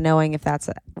advice not knowing if that's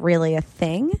really a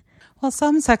thing. Well,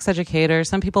 some sex educators,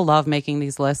 some people love making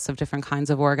these lists of different kinds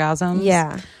of orgasms.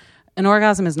 Yeah. An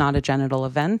orgasm is not a genital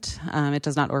event. It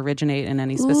does not originate in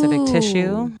any specific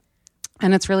tissue.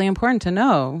 And it's really important to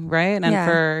know, right? And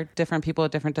for different people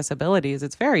with different disabilities,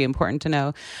 it's very important to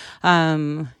know.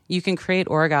 You can create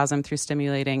orgasm through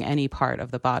stimulating any part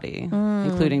of the body,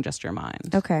 including just your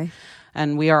mind. Okay.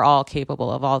 And we are all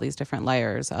capable of all these different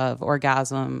layers of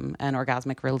orgasm and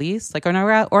orgasmic release. Like an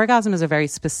orgasm is a very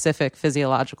specific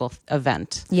physiological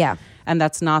event. Yeah. And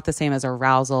that's not the same as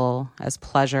arousal, as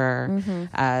pleasure,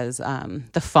 as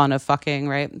the fun of fucking,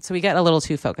 right? So we get a little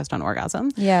too focused on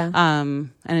orgasm. Yeah.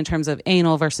 And in terms of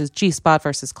anal versus G-spot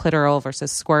versus clitoral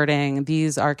versus squirting,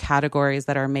 these are categories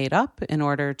that are made up in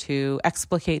order to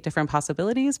explicate different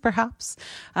possibilities, perhaps.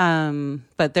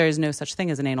 But there is no such thing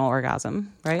as an anal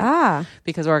orgasm, right?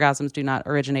 Because orgasms do not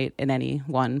originate in any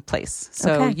one place.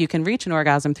 So you can reach an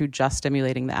orgasm through just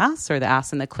stimulating the ass, or the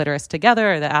ass and the clitoris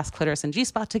together, or the ass, clitoris, and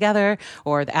G-spot together,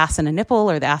 or the ass and a nipple,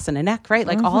 or the ass and a neck, right?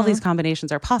 Like all these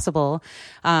combinations are possible.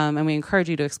 And we encourage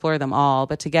you to explore them all,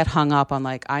 but to get hung up on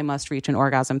like, I must reach an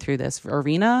orgasm through this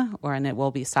arena, and it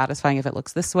will be satisfying if it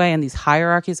looks this way. And these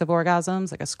hierarchies of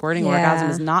orgasms, like a squirting orgasm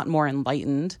is not more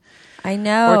enlightened I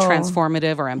know. or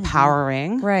transformative or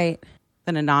empowering Right.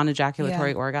 than a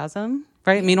non-ejaculatory orgasm,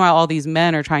 right? Meanwhile, all these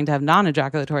men are trying to have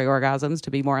non-ejaculatory orgasms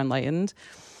to be more enlightened.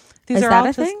 These Is are that all a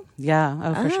just, thing?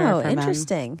 Yeah, for sure. Oh, For men.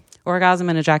 interesting. Orgasm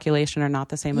and ejaculation are not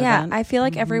the same Yeah, event. I feel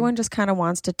like everyone just kind of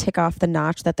wants to tick off the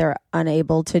notch that they're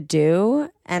unable to do.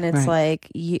 And it's like,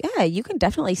 yeah, you can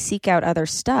definitely seek out other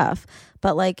stuff,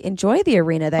 but like enjoy the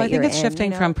arena that Well, I you're think it's in.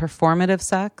 shifting from performative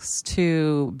sex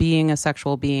to being a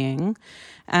sexual being.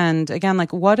 And again,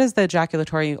 like, what does the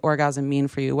ejaculatory orgasm mean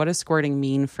for you? What does squirting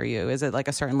mean for you? Is it like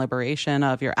a certain liberation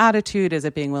of your attitude? Is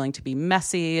it being willing to be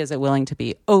messy? Is it willing to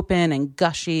be open and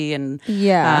gushy? And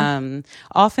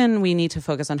often we need to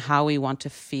focus on how we want to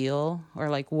feel, or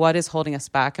like what is holding us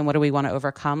back and what do we want to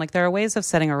overcome. Like, there are ways of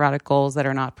setting erotic goals that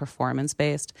are not performance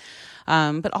based.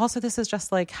 But also this is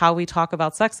just like how we talk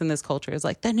about sex in this culture is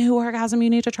like the new orgasm you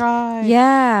need to try.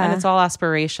 Yeah. And it's all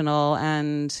aspirational,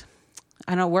 and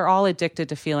I know we're all addicted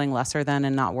to feeling lesser than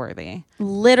and not worthy.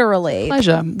 Literally.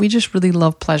 Pleasure. We just really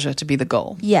love pleasure to be the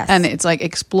goal. Yes. And it's like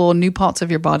explore new parts of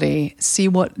your body, see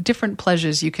what different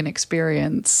pleasures you can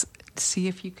experience, see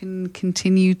if you can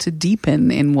continue to deepen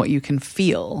in what you can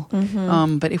feel.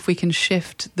 But if we can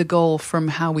shift the goal from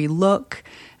how we look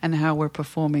and how we're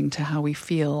performing to how we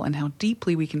feel and how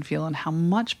deeply we can feel and how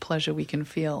much pleasure we can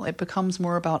feel, it becomes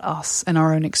more about us and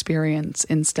our own experience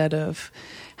instead of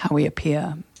how we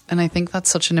appear. And I think that's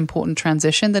such an important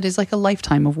transition that is like a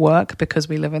lifetime of work, because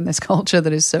we live in this culture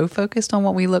that is so focused on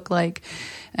what we look like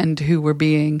and who we're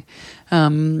being.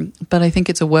 But I think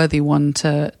it's a worthy one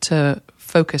to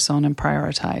focus on and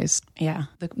prioritize. Yeah.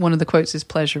 One of the quotes is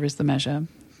 "Pleasure is the measure,"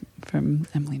 from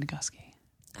Emily Nagoski.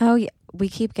 Oh, yeah. We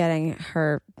keep getting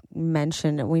her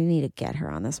mentioned. We need to get her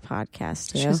on this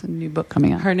podcast, too. She has a new book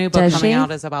coming out. Her new book Does coming she?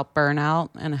 out is about burnout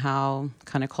and how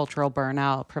kind of cultural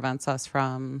burnout prevents us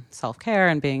from self-care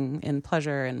and being in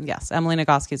pleasure. And yes, Emily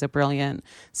Nagoski is a brilliant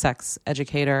sex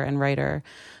educator and writer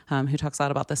who talks a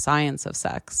lot about the science of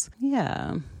sex.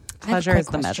 Yeah. Pleasure is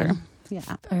the measure.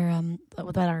 Yeah.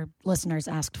 Or, that our listeners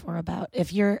asked for about.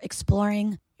 If you're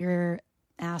exploring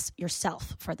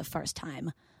yourself for the first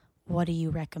time, what do you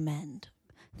recommend?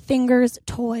 Fingers,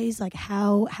 toys, like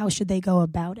how should they go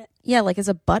about it? Yeah, like is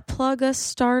a butt plug a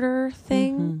starter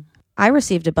thing? I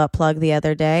received a butt plug the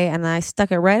other day and I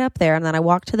stuck it right up there, and then I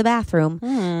walked to the bathroom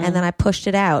and then I pushed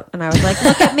it out and I was like,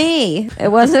 look at me.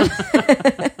 It wasn't...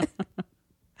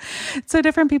 So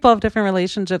different people have different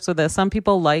relationships with this. Some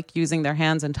people like using their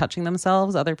hands and touching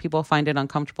themselves. Other people find it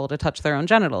uncomfortable to touch their own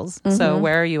genitals. So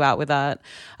where are you at with that?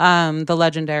 The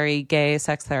legendary gay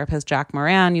sex therapist Jack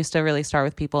Moran used to really start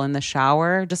with people in the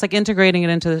shower, just like integrating it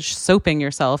into soaping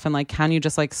yourself, and like, can you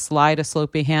just like slide a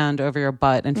soapy hand over your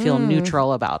butt and feel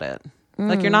neutral about it?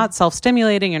 Like, you're not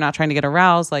self-stimulating, you're not trying to get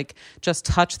aroused, like just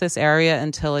touch this area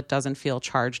until it doesn't feel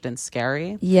charged and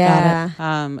scary.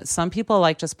 Yeah. Some people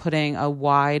like just putting a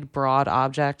wide, broad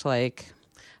object like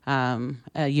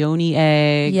a yoni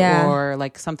egg or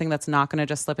like something that's not going to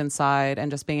just slip inside, and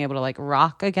just being able to like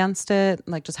rock against it,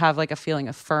 like just have like a feeling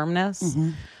of firmness.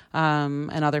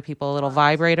 And other people a little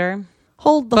vibrator.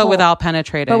 Hold the but hole. without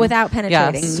penetrating. But without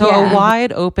penetrating. Yes. So a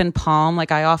wide open palm,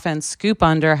 like I often scoop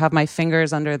under, have my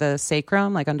fingers under the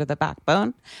sacrum, like under the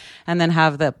backbone, and then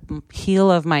have the heel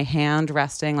of my hand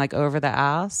resting like over the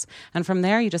ass. And from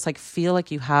there, you just like feel like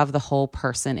you have the whole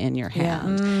person in your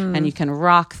hand. And you can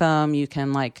rock them, you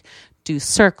can like do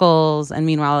circles, and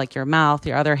meanwhile, like your mouth,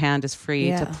 your other hand is free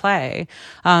to play.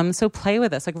 So play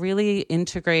with this, like really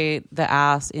integrate the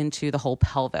ass into the whole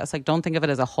pelvis. Like, don't think of it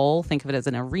as a whole, think of it as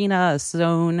an arena, a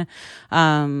zone.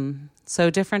 So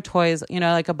different toys, you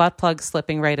know, like a butt plug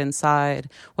slipping right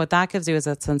inside. What that gives you is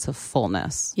that sense of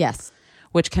fullness. Yes.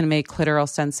 Which can make clitoral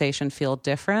sensation feel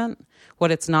different.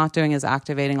 What it's not doing is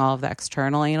activating all of the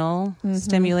external anal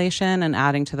stimulation and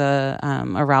adding to the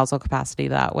arousal capacity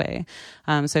that way.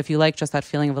 So if you like just that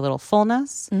feeling of a little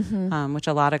fullness, which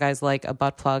a lot of guys like a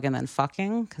butt plug and then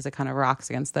fucking, because it kind of rocks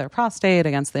against their prostate,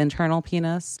 against the internal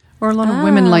penis. Or a lot of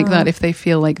women like that if they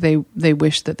feel like they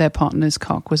wish that their partner's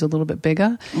cock was a little bit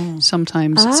bigger.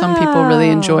 Sometimes some people really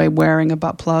enjoy wearing a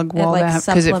butt plug while like they're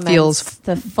because it feels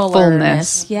the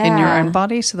fullness in your own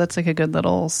body. So that's like a good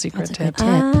little secret tip.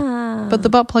 But the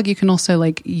butt plug, you can also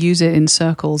like use it in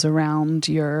circles around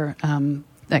your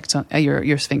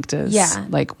your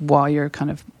sphincters, like while you're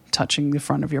kind of touching the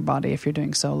front of your body if you're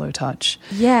doing solo touch.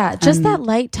 Yeah, just that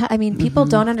light touch. I mean, people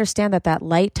don't understand that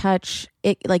light touch,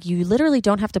 it like you literally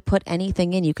don't have to put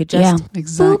anything in. You could just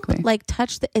boop, like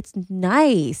touch it's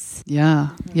nice. Yeah.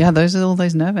 Those are all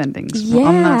those nerve endings Yeah,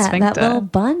 on that sphincter. that little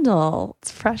bundle.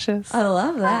 It's precious. I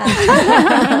love that.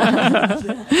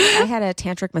 I had a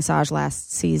tantric massage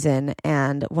last season,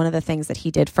 and one of the things that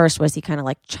he did first was he kind of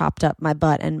like chopped up my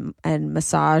butt and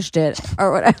massaged it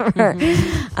or whatever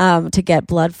to get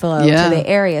blood flow to the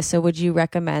area. So would you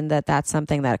recommend that that's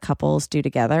something that couples do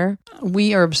together?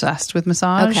 We are obsessed with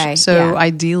massage. Okay, So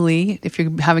ideally, if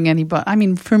you're having any I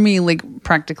mean, for me, like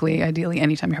practically, ideally,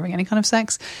 anytime you're having any kind of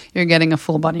sex, you're getting a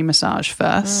full body massage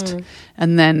first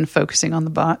and then focusing on the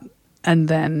butt, and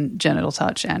then genital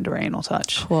touch and or anal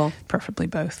touch. Cool. Preferably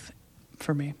both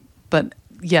for me. But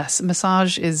yes,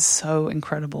 massage is so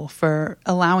incredible for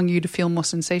allowing you to feel more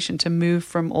sensation, to move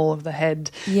from all of the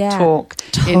head talk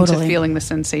into Totally. feeling the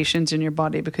sensations in your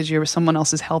body, because someone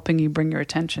else is helping you bring your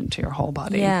attention to your whole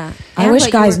body. Yeah. I And wish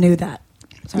what guys you were- knew that.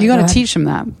 Sorry, You got go to ahead. teach them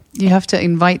that. You have to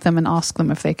invite them and ask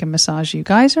them if they can massage you.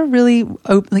 Guys are really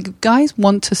guys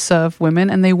want to serve women,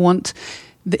 and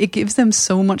it gives them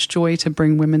so much joy to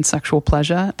bring women sexual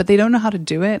pleasure, but they don't know how to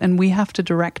do it, and we have to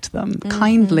direct them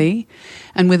kindly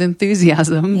and with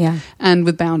enthusiasm and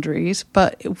with boundaries.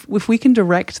 But if we can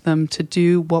direct them to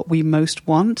do what we most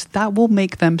want, that will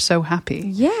make them so happy.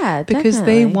 Yeah, because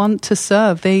definitely. they want to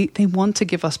serve. They want to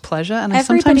give us pleasure, and I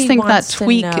Everybody sometimes think that wants to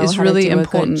tweak know is how to really do a good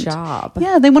important. job.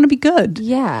 Yeah, they want to be good.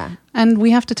 Yeah. And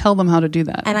we have to tell them how to do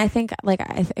that. And I think, like,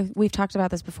 we've talked about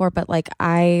this before, but like,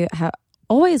 I have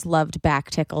always loved back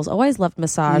tickles, always loved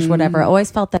massage, whatever. Always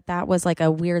felt that was like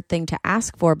a weird thing to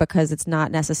ask for, because it's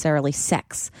not necessarily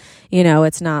sex. You know,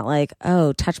 it's not like,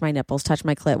 oh, touch my nipples, touch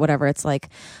my clit, whatever. It's like,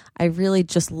 I really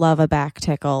just love a back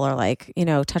tickle, or like, you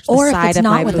know, touch the Or if side it's of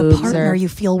my not with boobs. a partner, or, you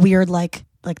feel weird, like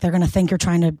they're going to think you're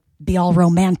trying to be all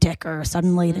romantic, or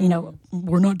suddenly, you know,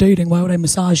 we're not dating. Why would I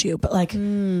massage you? But like,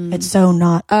 it's so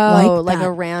not like that. a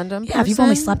random Yeah, if you've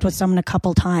only person? slept with someone a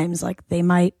couple times, like they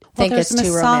might think there's it's too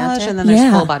massage, romantic. and then there's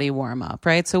Yeah. full body warm up,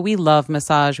 right? So we love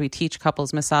massage. We teach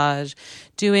couples massage.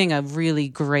 Doing a really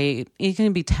great, it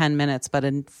can be 10 minutes, but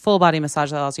a full body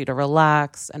massage that allows you to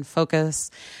relax and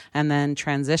focus, and then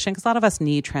transition, because a lot of us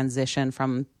need transition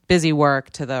from busy work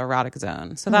to the erotic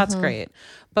zone. So that's great.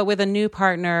 But with a new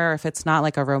partner, if it's not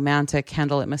like a romantic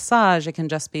candlelit massage, it can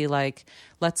just be like,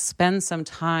 let's spend some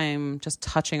time just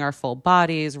touching our full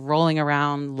bodies, rolling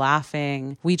around,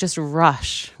 laughing. We just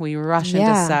rush. We rush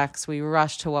into sex. We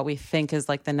rush to what we think is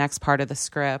like the next part of the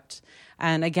script.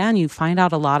 And again, you find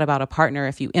out a lot about a partner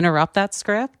if you interrupt that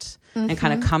script and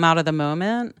kind of come out of the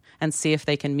moment and see if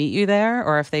they can meet you there,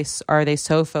 or if they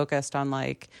so focused on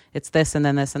like, it's this and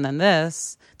then this and then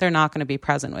this, they're not going to be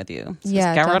present with you. So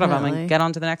Yeah, just get rid of them definitely. and get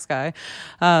on to the next guy.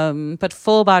 But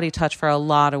full body touch for a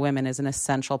lot of women is an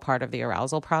essential part of the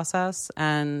arousal process,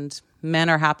 and men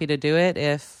are happy to do it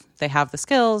if they have the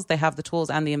skills, they have the tools,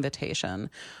 and the invitation.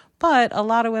 But a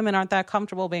lot of women aren't that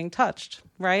comfortable being touched,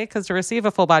 right? Because to receive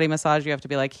a full body massage, you have to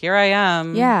be like, here I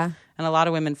am. Yeah. And a lot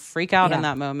of women freak out in Yeah.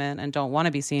 that moment and don't want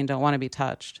to be seen, don't want to be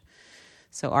touched.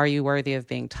 So are you worthy of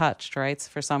being touched, right? So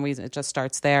for some reason, it just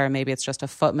starts there. And maybe it's just a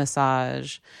foot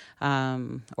massage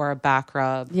or a back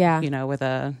rub, Yeah. you know, with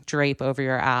a drape over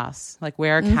your ass. Like,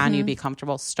 where can you be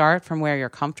comfortable? Start from where you're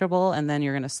comfortable, and then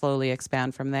you're going to slowly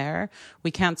expand from there.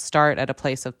 We can't start at a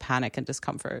place of panic and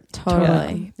discomfort.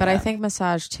 Totally. But I think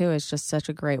massage too is just such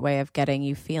a great way of getting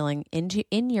you feeling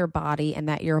in your body, and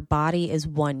that your body is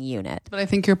one unit. But I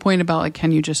think your point about like,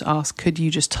 can you just ask, could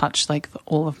you just touch like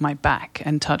all of my back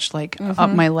and touch like up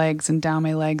my legs and down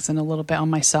my legs and a little bit on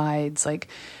my sides? Like,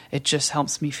 it just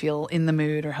helps me feel in the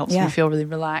mood, or helps me feel really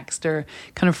relaxed, or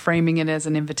kind of framing it as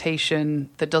an invitation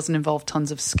that doesn't involve tons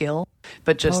of skill,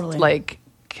 but just like,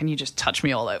 can you just touch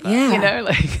me all over? Yeah. You know,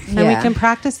 like. And we can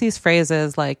practice these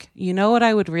phrases like, you know what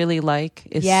I would really like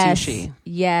is sushi.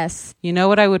 Yes. You know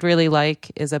what I would really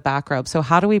like is a back rub. So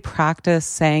how do we practice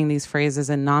saying these phrases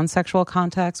in non-sexual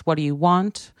context? What do you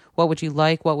want? What would you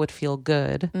like? What would feel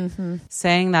good?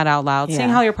 Saying that out loud, seeing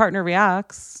how your partner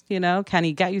reacts. You know, can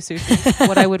he get you sushi?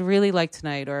 What I would really like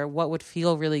tonight, or what would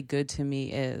feel really good to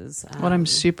me is What I'm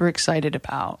super excited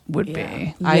about would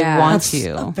be. I Yeah. want That's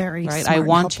you, a very right? smart I and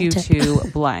want you helpful tip.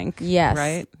 to blank. Yes.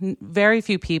 Right? Very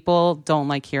few people don't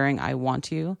like hearing I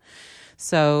want you.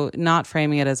 So not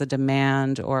framing it as a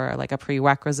demand or like a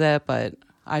prerequisite, but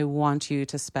I want you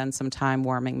to spend some time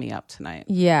warming me up tonight.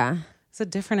 Yeah. It's a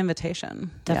different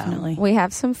invitation. definitely. We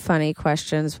have some funny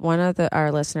questions. One of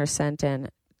our listeners sent in,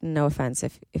 no offense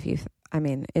if you, I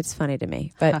mean, it's funny to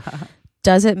me, but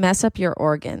does it mess up your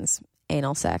organs,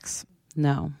 anal sex?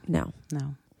 No, No.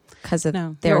 no, Because of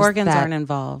no. there's Your organs that- aren't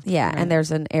involved. Yeah, right? and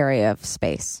there's an area of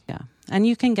space. Yeah. And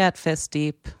you can get fist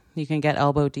deep. You can get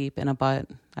elbow deep in a butt.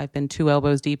 I've been 2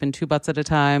 elbows deep in 2 butts at a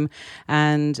time.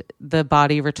 And the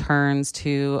body returns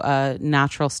to a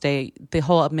natural state. The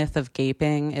whole myth of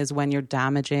gaping is when you're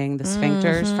damaging the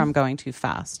sphincters from going too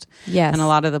fast. Yes. And a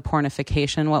lot of the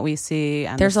pornification, what we see,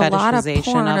 and There's the a lot of fetishization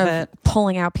porn of of it.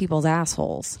 pulling out people's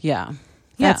assholes. Yeah.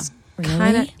 That's Really?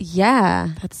 kind of, yeah.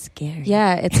 That's scary.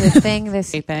 Yeah, it's a thing. This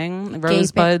Gaping,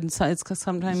 rosebud, so it's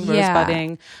sometimes Yeah.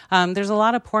 rosebudding. There's a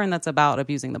lot of porn that's about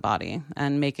abusing the body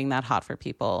and making that hot for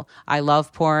people. I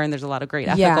love porn. There's a lot of great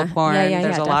ethical Yeah. porn. Yeah,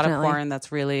 There's a lot of definitely. porn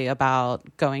that's really about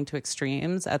going to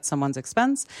extremes at someone's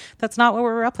expense. That's not what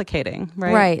we're replicating,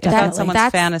 right? Right. If that's Definitely. someone's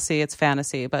That's- fantasy, it's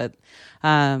fantasy. But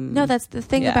No, that's the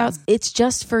thing about it's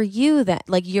just for you that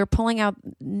like you're pulling out.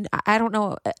 I don't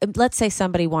know. Let's say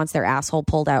somebody wants their asshole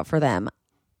pulled out for them.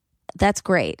 That's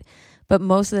great. But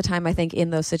most of the time, I think in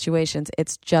those situations,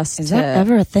 it's just Is that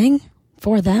ever a thing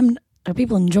for them? Are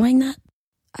people enjoying that?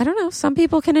 I don't know. Some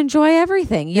people can enjoy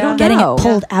everything. You don't Getting know. it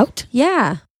pulled out?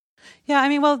 Yeah. Yeah, I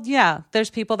mean, well, yeah, there's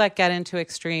people that get into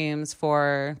extremes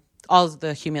for all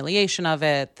the humiliation of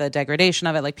it, the degradation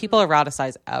of it. Like people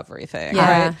eroticize everything,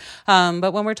 Yeah. right?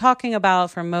 But when we're talking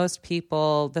about, for most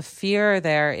people, the fear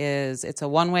there is it's a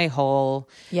one-way hole.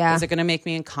 Yeah. Is it going to make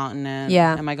me incontinent?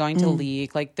 Yeah. Am I going to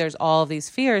leak? Like there's all of these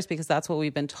fears because that's what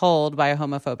we've been told by a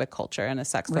homophobic culture and a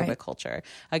sexphobic culture.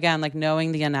 Again, like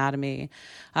knowing the anatomy,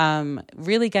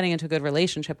 really getting into a good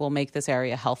relationship will make this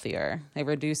area healthier. It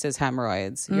reduces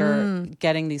hemorrhoids. You're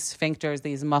getting these sphincters,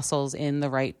 these muscles in the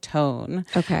right tone.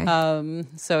 Okay.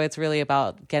 So it's really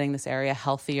about getting this area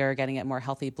healthier, getting it more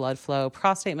healthy blood flow.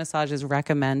 Prostate massage is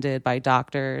recommended by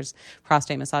doctors.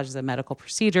 Prostate massage is a medical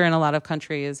procedure in a lot of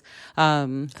countries.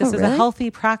 This is a really?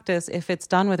 healthy practice if it's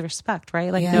done with respect,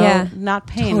 right? Like Yeah. not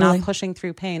pain, Totally. not pushing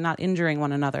through pain, not injuring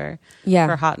one another Yeah.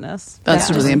 for hotness. That's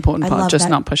the really important I part. love Just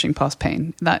that. not pushing past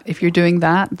pain. That if you're doing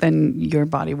that, then your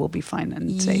body will be fine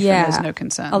and safe. Yeah. And there's no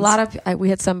concerns. A lot of we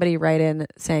had somebody write in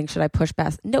saying, "Should I push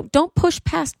past?" No, don't push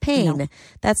past pain. No.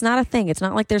 That's not a thing. It's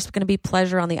not like there's going to be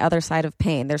pleasure on the other side of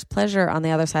pain. There's pleasure on the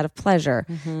other side of pleasure,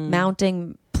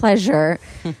 mounting pleasure.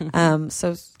 So you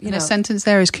And know, a sentence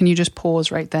there is, can you just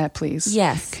pause right there, please?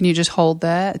 Yes. Can you just hold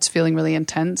there? It's feeling really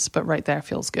intense, but right there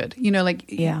feels good. You know, like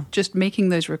just making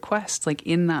those requests like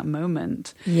in that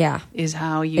moment yeah, is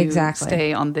how you Exactly.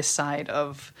 stay on this side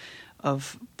of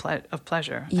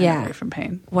pleasure and Yeah. away from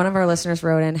pain. one of our listeners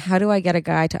wrote in, "How do I get a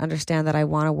guy to understand that I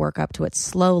want to work up to it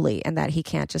slowly and that he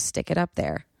can't just stick it up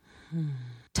there?"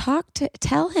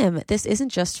 Tell him this isn't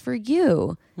just for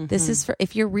you. This is for,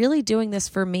 if you're really doing this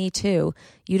for me too,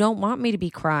 you don't want me to be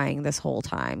crying this whole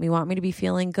time. You want me to be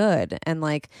feeling good. And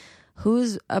like,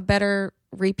 who's a better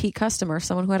repeat customer?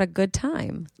 Someone who had a good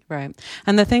time. Right.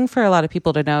 And the thing for a lot of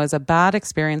people to know is a bad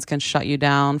experience can shut you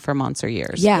down for months or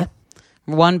years. Yeah.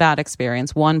 One bad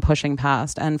experience, one pushing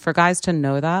past. And for guys to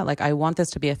know that, like, I want this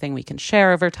to be a thing we can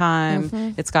share over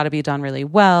time. It's got to be done really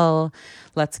well.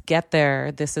 Let's get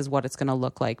there. This is what it's going to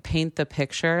look like. Paint the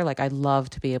picture. Like, I'd love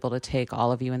to be able to take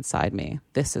all of you inside me.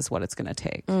 This is what it's going to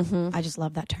take. I just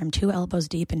love that term. 2 elbows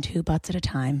deep and 2 butts at a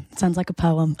time. It sounds like a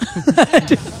poem.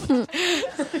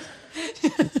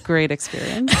 Great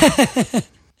experience.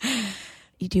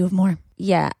 You do have more.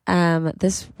 Yeah.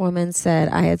 This woman said,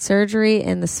 "I had surgery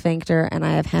in the sphincter and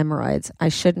I have hemorrhoids. I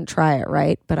shouldn't try it,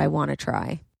 right? But I want to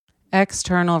try."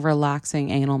 External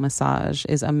relaxing anal massage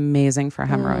is amazing for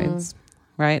hemorrhoids.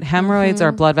 Right? Hemorrhoids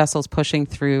are blood vessels pushing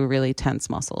through really tense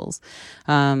muscles.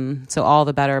 So all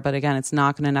the better. But again, it's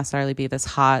not going to necessarily be this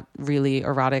hot, really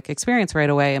erotic experience right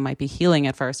away. It might be healing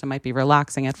at first. It might be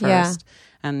relaxing at first. Yeah.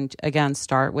 And again,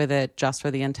 start with it just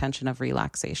for the intention of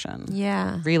relaxation.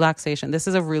 Yeah. Relaxation. This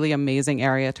is a really amazing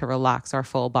area to relax our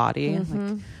full body.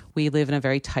 Like, we live in a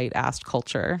very tight-assed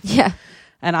culture. Yeah.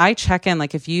 And I check in,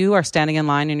 like if you are standing in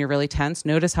line and you're really tense,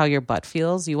 notice how your butt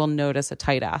feels. You will notice a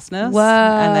tight assness. Whoa.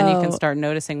 And then you can start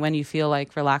noticing when you feel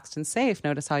like relaxed and safe,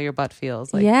 notice how your butt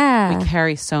feels. Like Yeah. we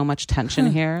carry so much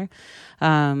tension here.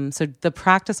 So the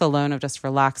practice alone of just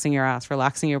relaxing your ass,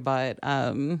 relaxing your butt,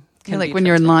 can Like be when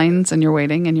you're in transformative. lines and you're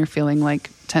waiting and you're feeling like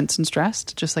tense and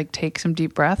stressed, just like take some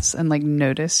deep breaths and like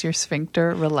notice your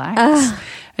sphincter relax.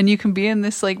 And you can be in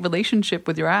this like relationship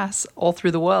with your ass all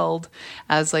through the world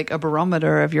as like a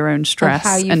barometer of your own stress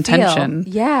how you and feel. tension.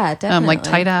 Yeah, definitely. Like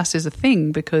tight ass is a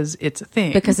thing because it's a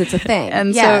thing. Because it's a thing.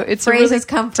 And Yeah, so it's phrases really,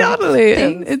 come from totally.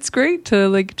 things. And it's great to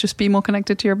like just be more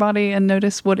connected to your body and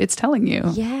notice what it's telling you.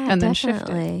 Yeah, and then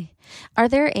definitely. shift it. Are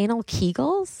there anal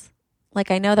Kegels? Like,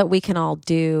 I know that we can all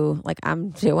do, like,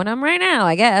 I'm doing them right now,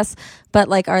 I guess. But,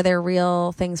 like, are there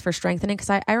real things for strengthening?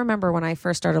 Because I remember when I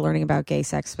first started learning about gay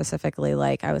sex specifically,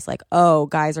 like, I was like, oh,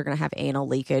 guys are going to have anal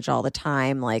leakage all the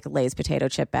time, like Lay's potato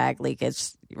chip bag leakage.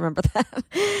 Remember that?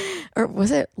 Or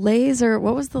was it Lay's, or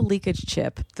what was the leakage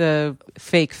chip? The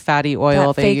fake fatty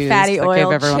oil That they fake use fatty that oil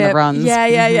give everyone chip. the runs.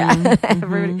 Yeah.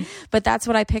 Everybody. But that's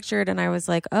what I pictured, and I was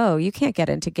like, oh, you can't get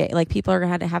into gay. Like, people are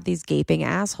going to have these gaping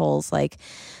assholes. Like,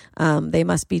 They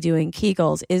must be doing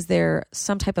Kegels. Is there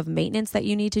some type of maintenance that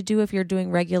you need to do if you're doing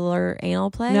regular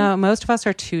anal play? No, most of us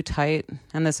are too tight,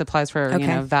 and this applies for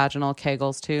Okay. vaginal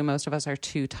Kegels too. Most of us are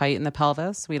too tight in the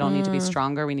pelvis. We don't need to be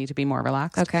stronger. We need to be more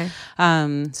relaxed. Okay.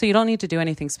 So you don't need to do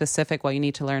anything specific. What you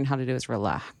need to learn how to do is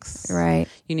relax. Right.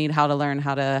 You need how to learn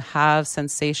how to have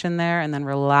sensation there, and then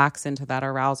relax into that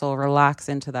arousal, relax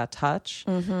into that touch.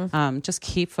 Just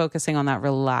keep focusing on that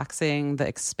relaxing, the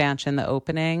expansion, the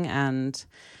opening, and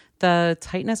the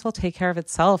tightness will take care of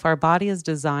itself. Our body is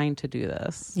designed to do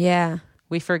this. Yeah.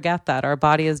 We forget that our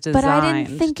body is designed. But I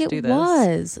didn't think to do it this.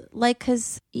 was like,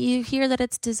 because you hear that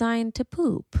it's designed to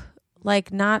poop,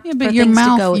 like not Yeah, for but your things to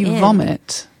go mouth, you in.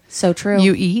 vomit. So true.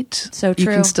 You eat. So You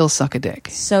true. can still suck a dick.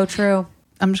 So true.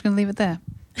 I'm just going to leave it there.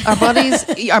 Our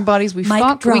bodies, we Mic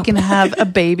fuck. drop. We can have a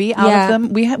baby out Yeah. of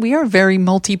them. We are very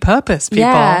multi-purpose people.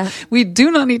 Yeah. We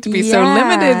do not need to be so Yeah.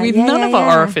 limited. Yeah, None yeah, of our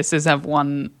yeah. orifices have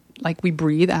one. Like we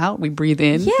breathe out, we breathe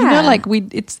in. You Yeah. know, like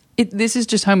this is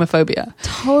just homophobia.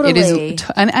 Totally. It is,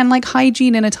 and like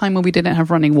hygiene in a time where we didn't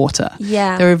have running water.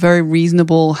 Yeah. There are very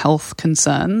reasonable health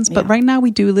concerns, but Yeah. right now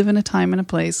we do live in a time and a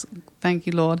place. Thank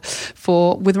you, Lord,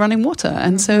 with running water,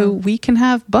 and so we can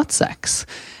have butt sex,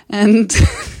 and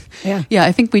yeah,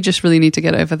 I think we just really need to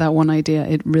get over that one idea.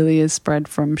 It really is spread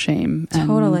from shame. And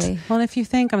Totally. Well, if you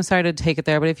think, I'm sorry to take it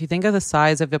there, but if you think of the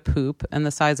size of a poop and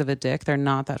the size of a dick, they're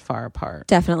not that far apart.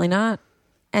 Definitely not.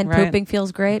 And Right. pooping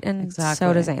feels great, and so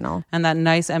Exactly. does anal. And that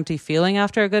nice empty feeling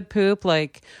after a good poop,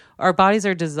 like our bodies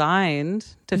are designed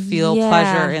to feel Yeah.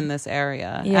 pleasure in this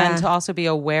area Yeah. and to also be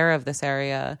aware of this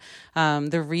area.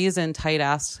 The reason tight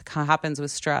ass happens with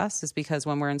stress is because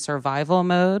when we're in survival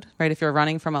mode, right? If you're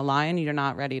running from a lion, you're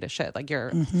not ready to shit. Like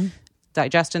your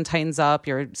digestion tightens up,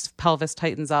 your pelvis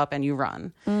tightens up, and you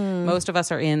run. Most of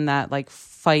us are in that like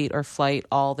fight or flight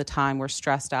all the time. We're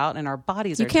stressed out, and our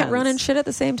bodies You are can't tense. run and shit at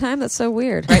the same time. That's so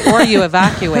weird. Right? Or you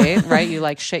evacuate, right? You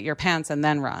like shit your pants and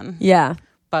then run. Yeah.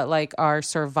 But like our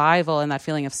survival and that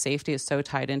feeling of safety is so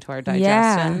tied into our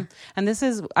digestion. Yeah. And this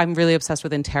is, I'm really obsessed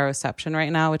with interoception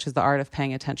right now, which is the art of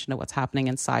paying attention to what's happening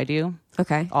inside you.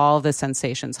 Okay. All of the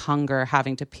sensations, hunger,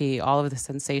 having to pee, all of the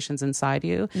sensations inside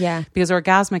you. Yeah. Because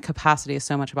orgasmic capacity is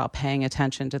so much about paying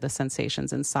attention to the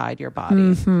sensations inside your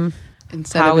body.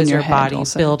 instead How of in is your head body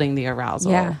also. building the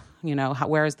arousal? Yeah. You know,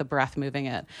 where is the breath moving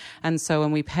it? And so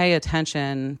when we pay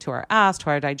attention to our ass, to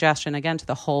our digestion, again, to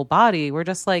the whole body, we're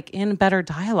just like in better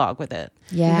dialogue with it.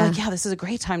 Yeah. You're like, yeah, this is a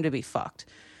great time to be fucked.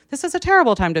 This is a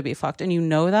terrible time to be fucked. And you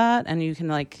know that, and you can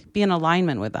like be in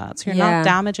alignment with that. So you're Yeah. not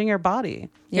damaging your body.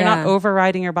 You're Yeah. not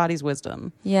overriding your body's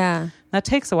wisdom. Yeah. That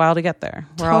takes a while to get there.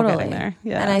 We're all getting there.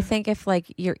 Yeah. And I think if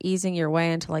like you're easing your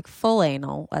way into like full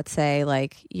anal, let's say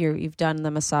like you've done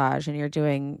the massage and you're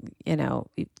doing, you know,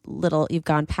 you've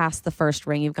gone past the first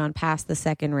ring, you've gone past the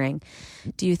second ring.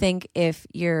 Do you think if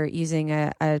you're using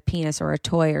a penis or a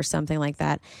toy or something like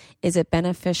that, is it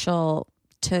beneficial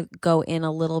to go in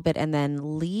a little bit and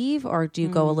then leave, or do you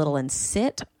go a little and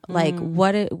sit? Like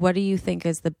what do you think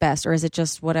is the best, or is it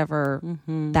just whatever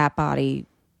that body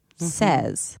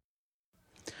says?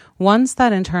 Once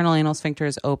that internal anal sphincter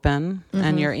is open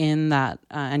and you're in that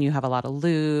and you have a lot of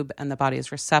lube and the body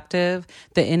is receptive,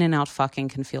 the in and out fucking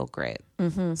can feel great.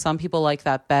 Some people like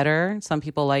that better. Some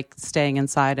people like staying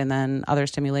inside and then other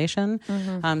stimulation.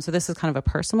 So this is kind of a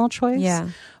personal choice. Yeah.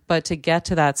 But to get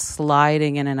to that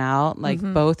sliding in and out, like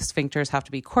both sphincters have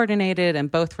to be coordinated and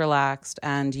both relaxed,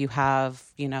 and you have,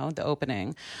 you know, the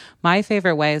opening. My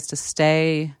favorite way is to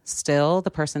stay still,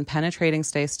 the person penetrating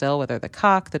stay still, whether the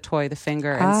cock, the toy, the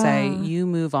finger, and say, you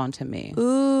move on to me.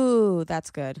 Ooh,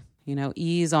 that's good. You know,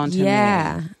 ease onto me.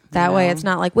 Yeah. That you way know? it's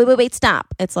not like, wait,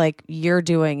 stop. It's like you're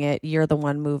doing it. You're the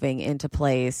one moving into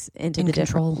place, into the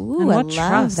control. different. Ooh, And I what love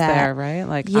trust that. there, right?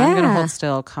 Like, I'm going to Yeah. hold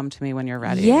still. Come to me when you're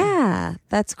ready. Yeah,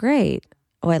 that's great.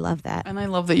 Oh, I love that. And I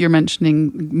love that you're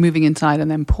mentioning moving inside and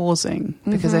then pausing,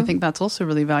 because I think that's also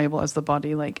really valuable as the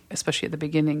body, like, especially at the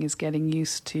beginning, is getting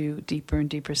used to deeper and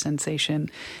deeper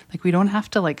sensation. Like, we don't have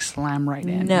to like slam right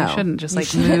in. No, You shouldn't. Just you like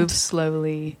shouldn't. move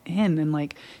slowly in and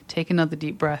like take another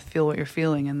deep breath, feel what you're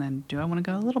feeling, and then do I want to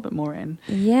go a little bit more in?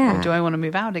 Yeah. Or do I want to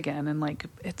move out again? And like,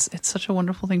 it's such a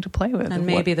wonderful thing to play with. And of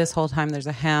maybe this whole time there's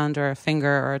a hand or a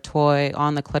finger or a toy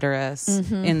on the clitoris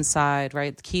inside,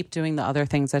 right? Keep doing the other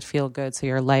things that feel good, so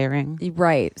you're layering.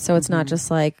 Right. So it's not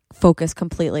just like focus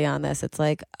completely on this. It's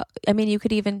like, I mean, you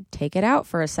could even take it out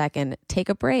for a second, take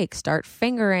a break, start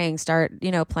fingering, start, you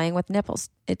know, playing with nipples.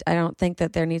 I don't think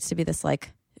that there needs to be this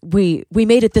like, we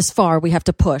made it this far, we have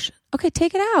to push. Okay,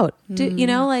 take it out. You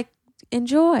know, like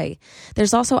enjoy.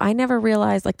 There's also, I never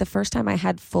realized, like the first time I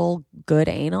had full good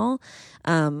anal,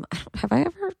 have I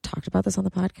ever talked about this on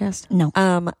the podcast? No.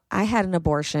 I had an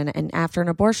abortion, and after an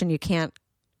abortion, you can't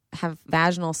have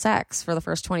vaginal sex for the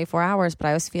first 24 hours, but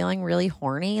I was feeling really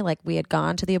horny. Like we had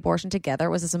gone to the abortion together. It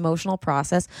was this emotional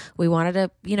process. We wanted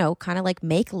to, you know, kind of like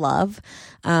make love.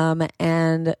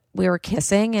 And we were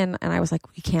kissing, and I was like,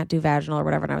 we can't do vaginal or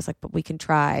whatever. And I was like, but we can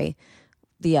try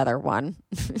the other one.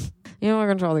 You know, we're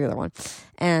going to try the other one.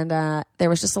 And there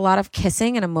was just a lot of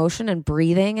kissing and emotion and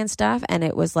breathing and stuff. And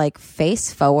it was like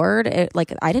face forward.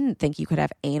 Like I didn't think you could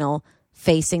have anal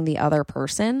facing the other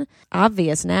person.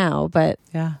 Obvious now, but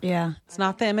Yeah. It's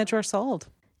not the image we're sold.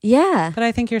 yeah. But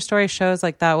I think your story shows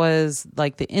like that was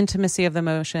like the intimacy of the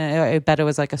motion. I bet it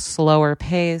was like a slower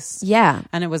pace. Yeah.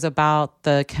 And it was about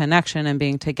the connection and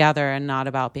being together and not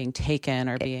about being taken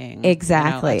or being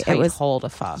Exactly. You know, a tight It was hold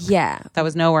of fuck. Yeah. That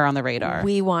was nowhere on the radar.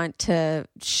 We want to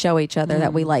show each other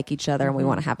that we like each other and we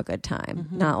want to have a good time.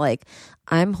 Not like,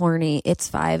 I'm horny, it's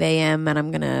 5 a.m. and I'm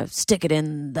going to stick it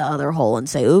in the other hole and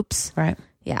say, oops. Right.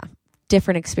 Yeah.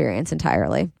 Different experience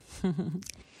entirely.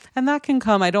 And that can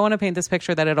come. I don't want to paint this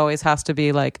picture that it always has to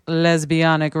be like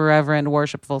lesbianic, reverent,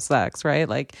 worshipful sex, right?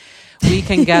 Like we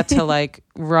can get to like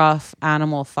rough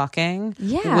animal fucking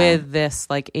Yeah. with this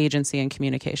like agency and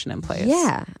communication in place.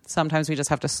 Yeah. Sometimes we just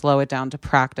have to slow it down to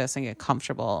practice and get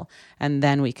comfortable. And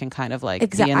then we can kind of like be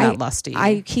Exactly. in that lusty.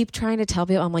 I keep trying to tell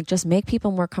people, I'm like, just make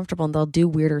people more comfortable and they'll do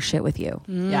weirder shit with you.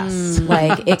 yes.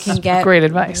 Like it can get Great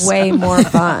advice. way more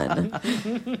fun.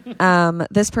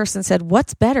 This person said,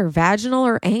 what's better, vaginal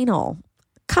or anal?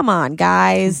 Come on,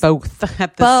 guys. Both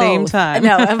at the same Both. time.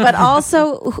 No, but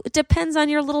also it depends on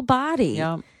your little body.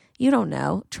 Yeah. You don't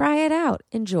know. Try it out.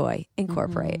 Enjoy.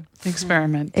 Incorporate.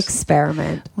 Experiment.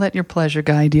 Experiment. Let your pleasure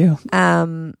guide you.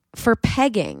 For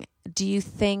pegging, do you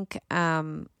think, I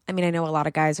mean, I know a lot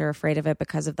of guys are afraid of it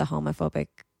because of the homophobic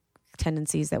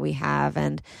tendencies that we have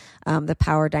and the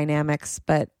power dynamics,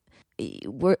 but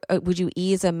would you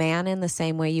ease a man in the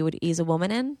same way you would ease a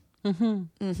woman in?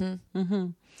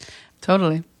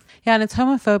 Totally. Yeah, and it's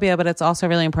homophobia, but it's also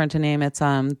really important to name it's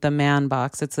the man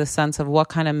box. It's the sense of what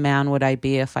kind of man would I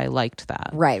be if I liked that.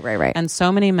 Right. And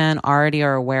so many men already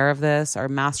are aware of this, are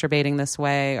masturbating this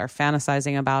way, are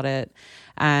fantasizing about it.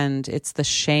 And it's the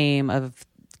shame of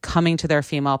coming to their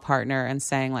female partner and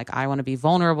saying, like, I want to be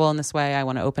vulnerable in this way. I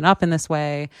want to open up in this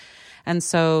way. And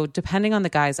so depending on the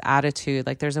guy's attitude,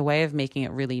 like there's a way of making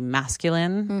it really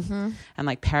masculine and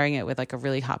like pairing it with like a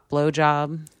really hot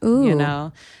blowjob, you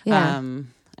know? Yeah.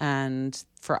 And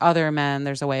for other men,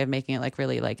 there's a way of making it like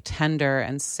really like tender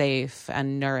and safe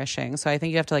and nourishing. So I think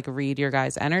you have to like read your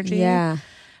guy's energy. Yeah.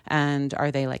 And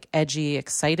are they like edgy,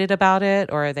 excited about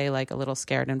it? Or are they like a little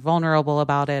scared and vulnerable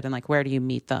about it? And like, where do you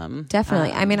meet them?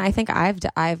 Definitely. I mean, I think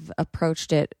I've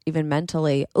approached it even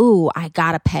mentally. Ooh, I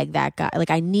gotta peg that guy. Like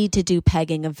I need to do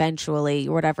pegging eventually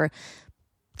or whatever.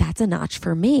 That's a notch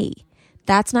for me.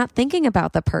 That's not thinking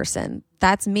about the person.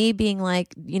 That's me being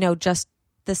like, you know, just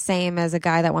the same as a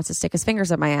guy that wants to stick his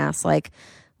fingers up my ass. Like,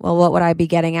 well, what would I be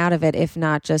getting out of it if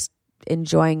not just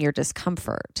enjoying your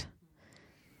discomfort?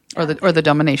 Or the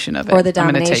domination of it. Or the I'm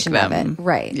gonna domination take of them. it.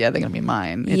 Right. Yeah, they're going to be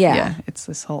mine. Yeah. It's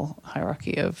this whole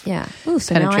hierarchy of Yeah. Ooh,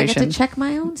 so now I get to penetration. check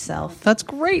my own self. That's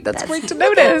great. That's great to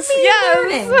Look at notice. me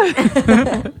Yes.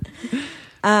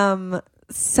 learning.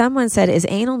 Someone said, is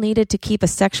anal needed to keep a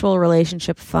sexual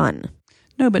relationship fun?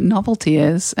 No, but novelty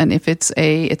is, and if it's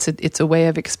a way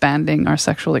of expanding our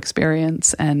sexual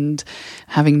experience and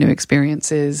having new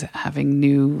experiences, having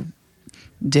new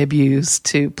debuts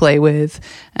to play with,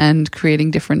 and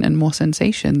creating different and more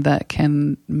sensation that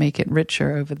can make it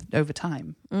richer over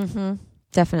time.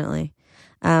 Definitely.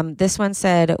 This one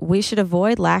said, we should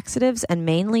avoid laxatives and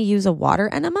mainly use a water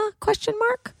enema? ?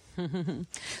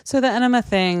 So the enema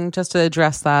thing, just to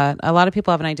address that, a lot of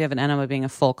people have an idea of an enema being a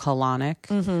full colonic,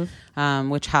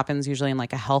 which happens usually in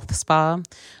like a health spa.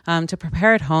 To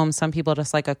prepare at home, some people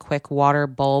just like a quick water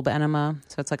bulb enema.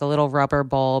 So it's like a little rubber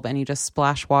bulb and you just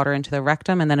splash water into the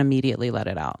rectum and then immediately let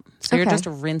it out. So you're Okay. just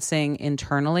rinsing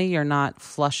internally. You're not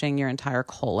flushing your entire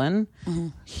colon.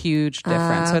 Huge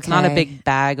difference. So it's not a Okay. big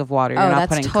bag of water. You're Oh, not that's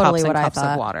putting totally cups and what I cups of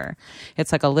thought. water.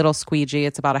 It's like a little squeegee.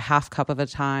 It's about a half cup of a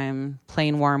time,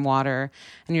 plain warm water.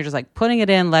 And you're just like putting it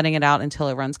in, letting it out until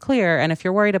it runs clear. And if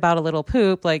you're worried about a little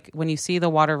poop, like when you see the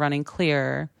water running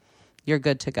clear, you're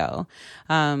good to go.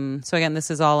 So again, this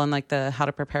is all on like the how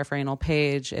to prepare for anal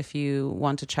page if you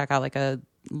want to check out like a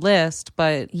list,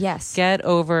 but Yes. get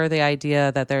over the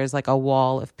idea that there's like a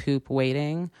wall of poop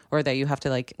waiting or that you have to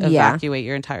like Yeah. evacuate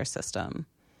your entire system.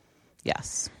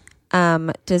 Yes.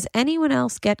 Does anyone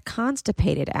else get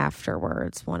constipated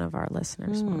afterwards? One of our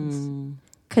listeners wants.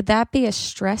 Could that be a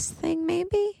stress thing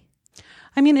maybe?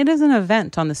 I mean, it is an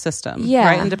event on the system, Yeah.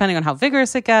 right? And depending on how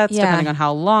vigorous it gets, Yeah. depending on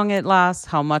how long it lasts,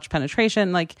 how much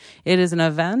penetration, like it is an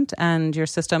event and your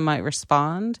system might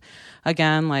respond.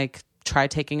 Again, like try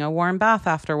taking a warm bath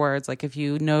afterwards. Like if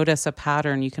you notice a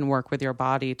pattern, you can work with your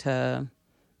body to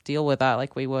deal with that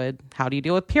like we would. How do you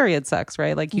deal with period sex,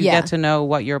 right? Like you Yeah. get to know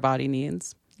what your body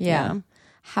needs. Yeah.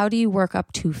 How do you work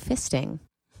up to fisting?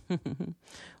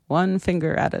 One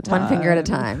finger at a time. One finger at a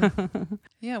time.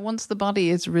 Yeah, once the body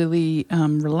is really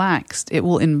relaxed, it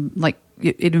will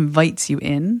it invites you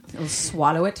in. It'll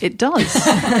swallow it. It does.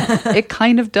 It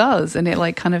kind of does, and it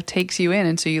like kind of takes you in,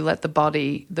 and so you let the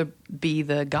body be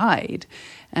the guide,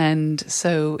 and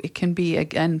so it can be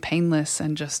again painless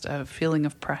and just a feeling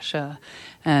of pressure,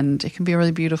 and it can be a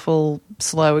really beautiful,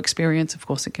 slow experience. Of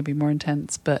course, it can be more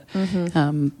intense, but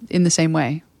in the same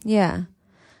way. Yeah.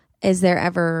 Is there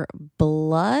ever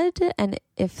blood? And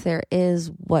if there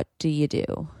is, what do you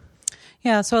do?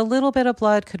 Yeah, so a little bit of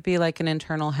blood could be like an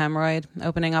internal hemorrhoid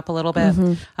opening up a little bit.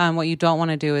 What you don't want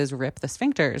to do is rip the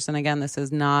sphincters. And again, this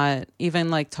is not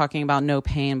even like talking about no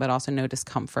pain, but also no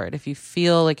discomfort. If you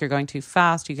feel like you're going too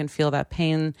fast, you can feel that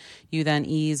pain, you then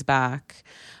ease back.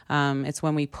 It's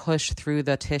when we push through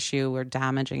the tissue, we're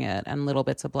damaging it, and little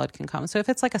bits of blood can come. So if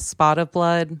it's like a spot of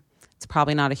blood, it's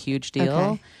probably not a huge deal.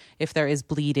 Okay. If there is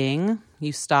bleeding,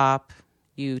 you stop,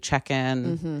 you check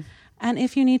in. And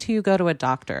if you need to, you go to a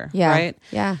doctor, Yeah. right?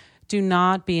 Yeah. Do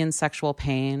not be in sexual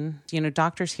pain. You know,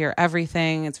 doctors hear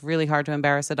everything. It's really hard to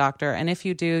embarrass a doctor. And if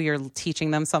you do, you're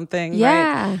teaching them something,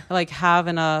 Yeah. right? Like have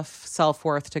enough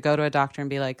self-worth to go to a doctor and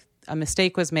be like, a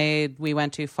mistake was made. We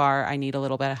went too far. I need a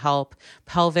little bit of help.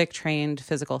 Pelvic trained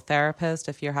physical therapist.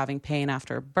 If you're having pain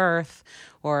after birth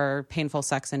or painful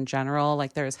sex in general,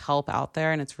 like there's help out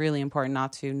there. And it's really important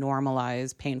not to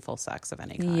normalize painful sex of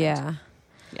any kind. Yeah.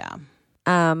 Yeah.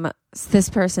 This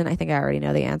person, I think I already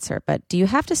know the answer, but do you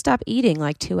have to stop eating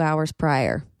like 2 hours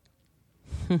prior?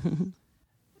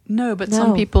 No, but No.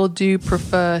 some people do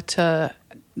prefer to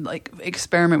like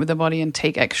experiment with the body and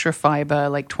take extra fiber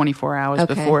like 24 hours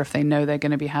Okay. before if they know they're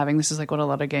going to be having. This is like what a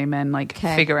lot of gay men like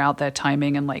Okay. figure out their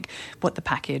timing and like what the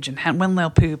package and when they'll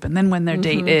poop and then when their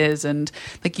date is, and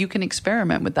like you can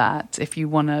experiment with that if you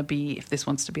want to be, if this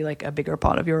wants to be like a bigger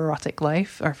part of your erotic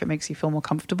life or if it makes you feel more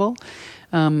comfortable.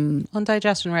 Well,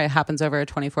 digestion, right, happens over a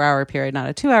 24-hour period, not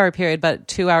a 2-hour period, but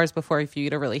 2 hours before if you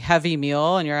eat a really heavy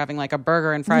meal and you're having like a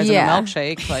burger and fries Yeah. and a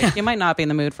milkshake, like you might not be in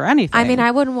the mood for anything. I mean,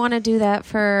 I wouldn't want to do that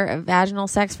for vaginal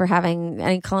sex, for having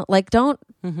any, like, don't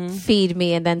feed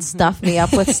me and then stuff me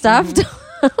up with stuff.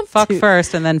 Fuck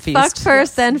first and then feast. Fuck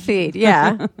first, then feed.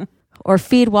 Yeah. Or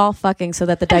feed while fucking so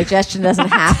that the digestion doesn't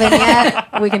happen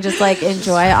yet. We can just like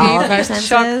enjoy all of our senses.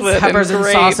 chocolate. Peppers and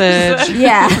Grapes. sausage.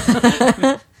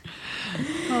 Yeah.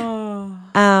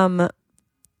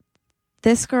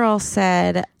 This girl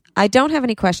said, I don't have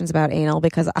any questions about anal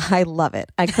because I love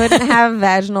it. I couldn't have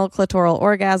vaginal clitoral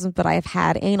orgasms, but I've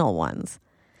had anal ones.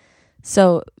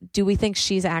 So do we think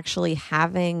she's actually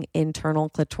having internal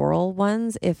clitoral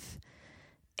ones if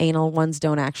anal ones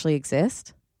don't actually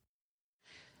exist?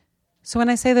 So when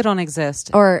I say they don't exist,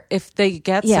 Or if they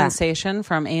get Yeah. sensation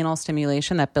from anal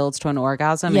stimulation that builds to an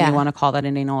orgasm Yeah. and you want to call that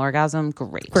an anal orgasm,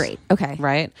 great. great. Okay.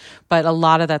 Right? But a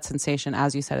lot of that sensation,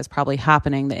 as you said, is probably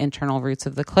happening the internal roots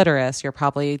of the clitoris. You're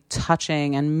probably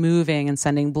touching and moving and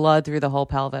sending blood through the whole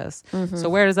pelvis. So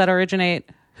where does that originate?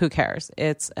 Who cares?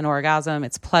 It's an orgasm.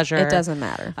 It's pleasure. It doesn't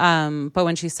matter. But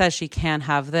when she says she can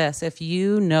have this, if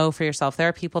you know for yourself, there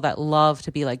are people that love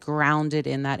to be like grounded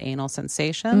in that anal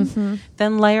sensation,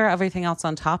 then layer everything else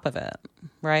on top of it.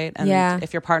 Right. And Yeah.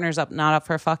 if your partner's not up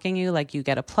for fucking you, like you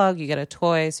get a plug, you get a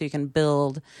toy so you can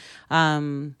build.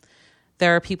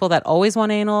 There are people that always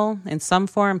want anal in some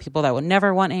form, people that would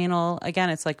never want anal. Again,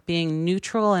 it's like being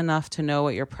neutral enough to know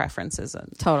what your preference is.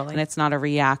 Totally. And it's not a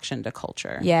reaction to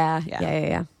culture.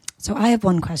 Yeah. So I have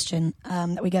one question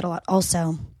that we get a lot.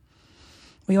 Also,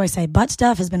 we always say butt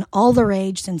stuff has been all the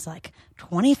rage since like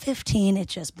 2015. It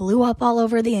just blew up all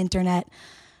over the internet.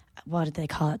 What did they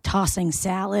call it? Tossing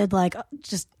salad, like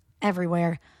just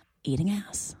everywhere. Eating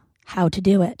ass. How to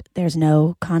do it. There's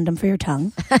no condom for your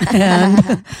tongue.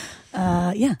 And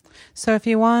yeah. So if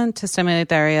you want to stimulate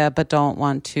the area but don't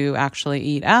want to actually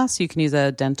eat ass, you can use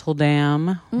a dental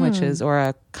dam, which is, or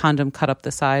a condom cut up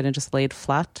the side and just laid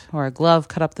flat, or a glove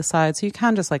cut up the side. So you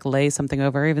can just like lay something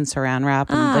over, even saran wrap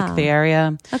and lick the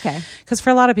area. Okay. Because for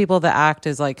a lot of people, the act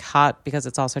is like hot because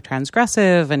it's also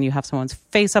transgressive and you have someone's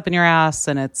face up in your ass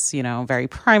and it's, you know, very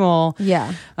primal.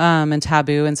 Yeah. And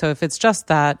taboo. And so if it's just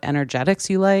that energetics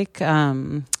you like,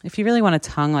 if you really want a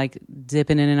tongue like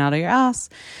dipping in and out of your ass,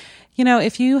 you know,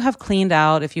 if you have cleaned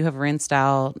out, if you have rinsed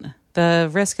out, the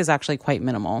risk is actually quite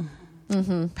minimal.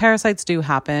 Parasites do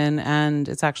happen, and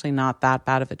it's actually not that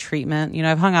bad of a treatment. You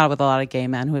know, I've hung out with a lot of gay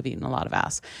men who have eaten a lot of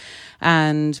ass,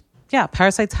 and yeah,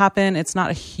 parasites happen. It's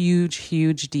not a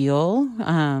huge deal.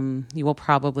 You will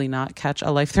probably not catch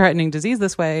a life-threatening disease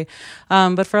this way.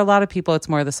 But for a lot of people, it's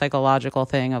more the psychological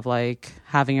thing of like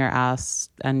having your ass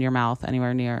and your mouth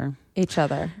anywhere near each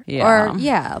other. Yeah.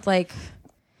 Or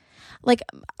like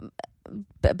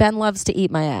Ben loves to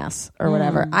eat my ass or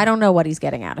whatever. I don't know what he's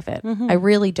getting out of it. I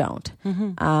really don't.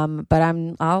 But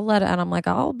I'll let it, and I'm like,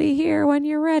 I'll be here when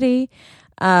you're ready.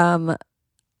 I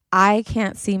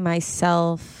can't see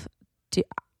myself.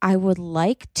 I would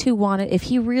like to want it. If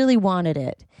he really wanted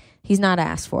it, he's not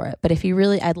asked for it. But if he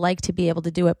really, I'd like to be able to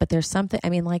do it. But there's something,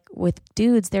 I mean, like with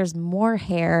dudes, there's more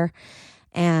hair,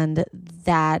 and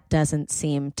that doesn't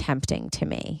seem tempting to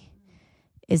me.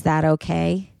 Is that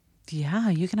okay? Yeah,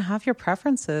 you can have your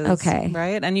preferences. Okay.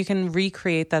 Right? And you can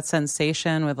recreate that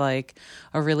sensation with like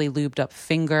a really lubed up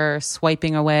finger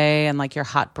swiping away and like your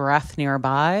hot breath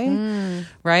nearby.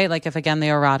 Right? Like if again the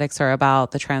erotics are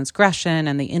about the transgression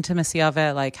and the intimacy of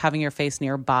it, like having your face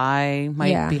nearby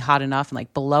might be hot enough, and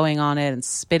like blowing on it and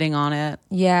spitting on it.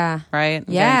 Yeah. Right?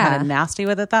 Yeah. Kind of nasty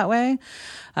with it that way.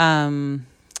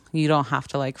 You don't have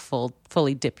to like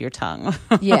fully dip your tongue.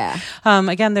 Yeah.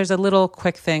 Again, there's a little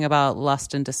quick thing about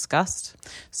lust and disgust.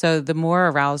 So the more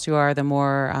aroused you are, the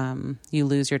more you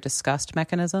lose your disgust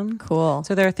mechanism. Cool.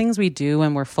 So there are things we do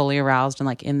when we're fully aroused and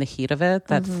like in the heat of it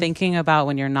that thinking about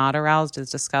when you're not aroused is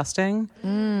disgusting.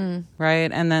 Right?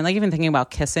 And then like even thinking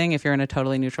about kissing, if you're in a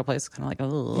totally neutral place, it's kind of like,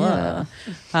 ugh.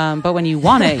 Yeah. But when you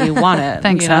want it, you want it.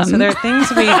 Thanks, you know? Anne. So there are things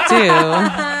we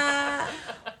do.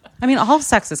 I mean, all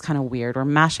sex is kind of weird. We're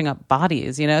mashing up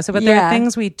bodies, you know? So, but there are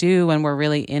things we do when we're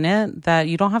really in it that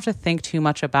you don't have to think too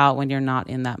much about when you're not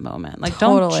in that moment. Like,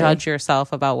 don't judge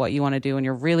yourself about what you want to do when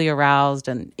you're really aroused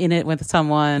and in it with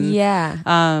someone. Yeah.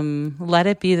 Let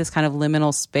it be this kind of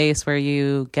liminal space where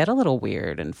you get a little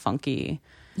weird and funky.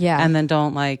 Yeah. And then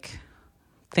don't like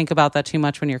think about that too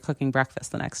much when you're cooking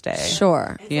breakfast the next day.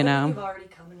 Sure. You know? You've already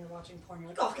come and you're watching porn. You're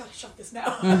like, oh, I gotta shut this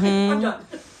now. I'm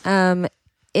done.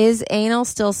 Is anal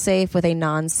still safe with a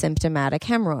non-symptomatic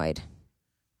hemorrhoid?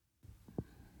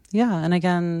 Yeah. And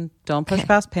again, don't push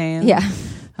past pain. Yeah.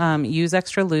 Use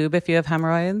extra lube if you have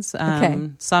hemorrhoids.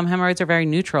 Some hemorrhoids are very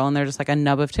neutral and they're just like a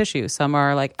nub of tissue. Some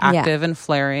are like active and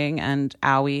flaring and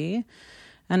owie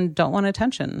and don't want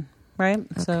attention, right?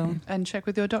 Okay. So And check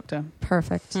with your doctor.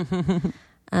 Perfect.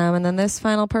 And then this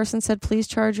final person said, please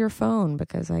charge your phone,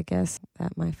 because I guess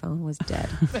that my phone was dead.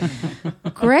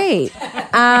 Great.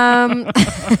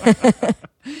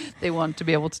 They want to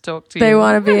be able to talk to you. They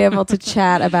want to be able to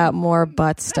chat about more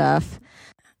butt stuff.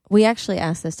 We actually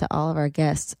asked this to all of our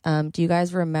guests. Do you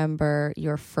guys remember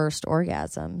your first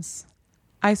orgasms?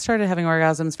 I started having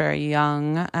orgasms very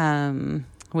young.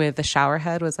 With the shower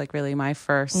head was like really my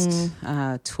first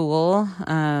tool.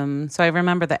 So I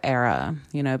remember the era,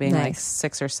 you know, being like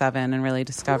 6 or 7 and really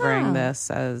discovering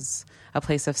this as a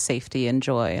place of safety and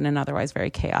joy in an otherwise very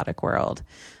chaotic world.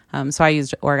 So I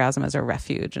used orgasm as a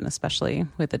refuge, and especially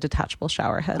with the detachable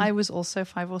shower head. I was also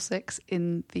 5 or 6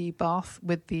 in the bath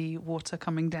with the water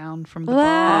coming down from the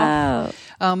bath.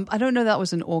 I don't know that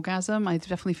was an orgasm. I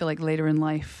definitely feel like later in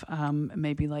life,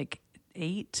 maybe like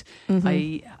 8,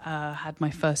 I had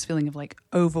my first feeling of like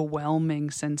overwhelming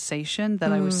sensation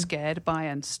that I was scared by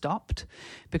and stopped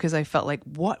because I felt like,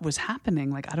 what was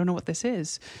happening? Like, I don't know what this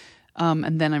is.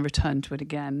 And then I returned to it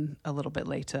again a little bit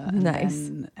later.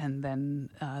 And then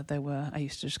I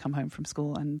used to just come home from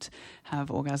school and have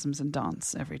orgasms and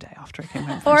dance every day after I came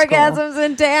home from Orgasms school.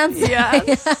 and dance.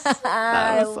 Yes.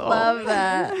 I love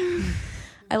that.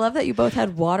 I love that you both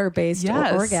had water-based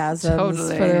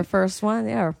orgasms for their first one.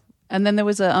 Yeah. And then there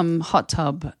was a hot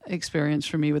tub experience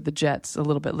for me with the jets a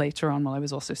little bit later on while I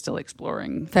was also still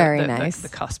exploring the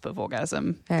cusp of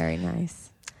orgasm. Very nice.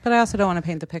 But I also don't want to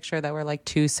paint the picture that we're like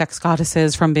 2 sex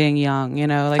goddesses from being young, you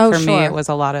know? Like me, it was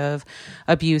a lot of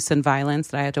abuse and violence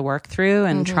that I had to work through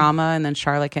and trauma. And then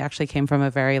Charlotte actually came from a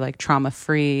very like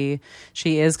trauma-free,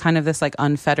 she is kind of this like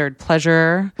unfettered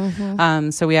pleasure.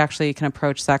 So we actually can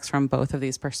approach sex from both of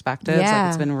these perspectives. Yeah. Like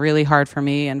it's been really hard for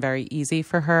me and very easy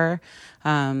for her.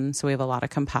 So we have a lot of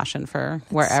compassion for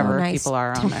wherever people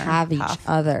are on their path. To have each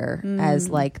other as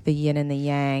like the yin and the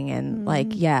yang, and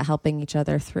like helping each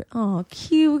other through. Oh,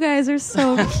 you guys are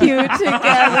so cute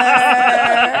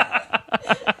together.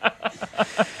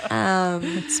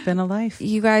 It's been a life.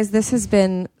 You guys, this has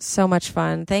been so much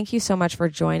fun. Thank you so much for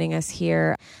joining us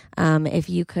here. If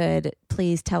you could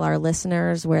please tell our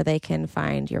listeners where they can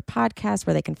find your podcast,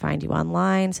 where they can find you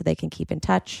online so they can keep in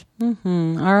touch.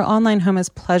 Our online home is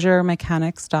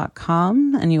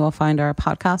pleasuremechanics.com, and you will find our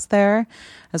podcast there,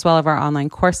 as well as our online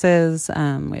courses.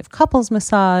 We have couples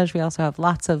massage. We also have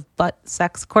lots of butt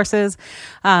sex courses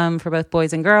for both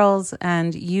boys and girls.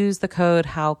 And use the code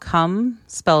HOWCOME,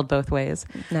 spelled both ways,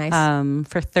 Nice.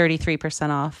 for 33%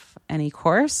 off any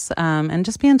course. And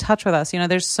just be in touch with us.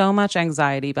 There's so much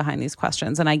anxiety behind these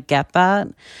questions, and I get that.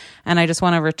 And I just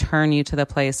want to return you to the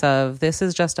place of this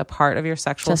is just a part of your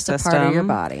sexual Just system. a part of your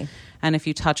body. And if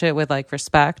you touch it with like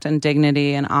respect and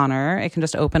dignity and honor, it can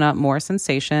just open up more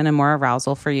sensation and more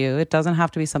arousal for you. It doesn't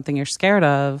have to be something you're scared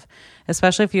of,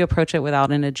 especially if you approach it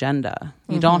without an agenda.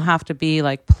 You don't have to be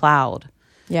like plowed.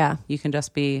 Yeah, You can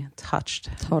just be touched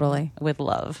totally. with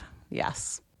love.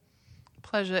 Yes.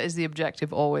 Pleasure is the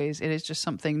objective always. It is just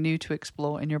something new to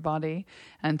explore in your body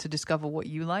and to discover what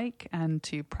you like and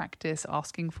to practice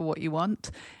asking for what you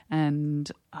want and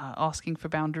asking for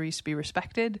boundaries to be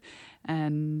respected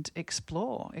and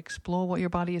explore what your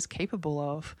body is capable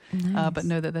of. But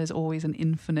know that there's always an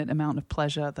infinite amount of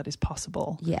pleasure that is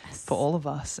possible Yes. for all of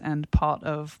us. And part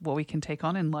of what we can take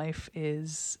on in life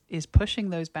is pushing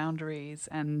those boundaries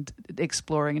and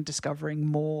exploring and discovering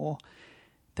more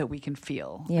that we can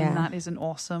feel. Yeah. And that is an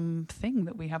awesome thing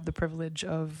that we have the privilege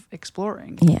of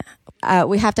exploring. Yeah.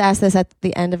 We have to ask this at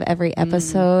the end of every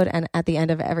episode and at the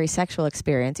end of every sexual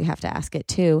experience. You have to ask it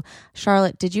too.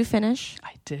 Charlotte, did you finish?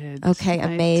 I did. Okay, I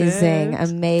amazing. did.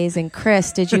 Amazing.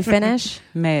 Chris, did you finish?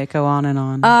 May it go on and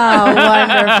on. Oh,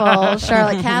 wonderful.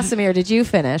 Charlotte Casimir, did you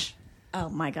finish? Oh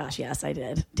my gosh, yes, I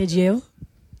did. Did you?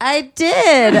 I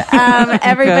did.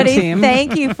 Everybody, team.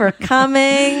 thank you for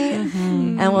coming.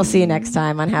 And we'll see you next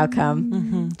time on How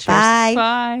Come. Bye.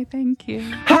 Bye. Thank you.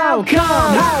 How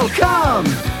come? How come?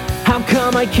 How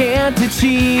come I can't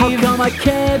achieve? How come I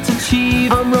can't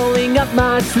achieve? I'm rolling up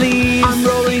my sleeves. I'm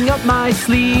rolling up my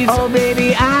sleeves. Oh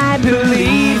baby, I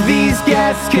believe these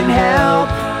guests can help.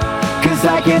 'Cause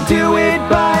I can't do it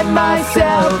by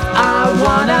myself. I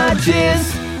wanna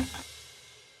jizz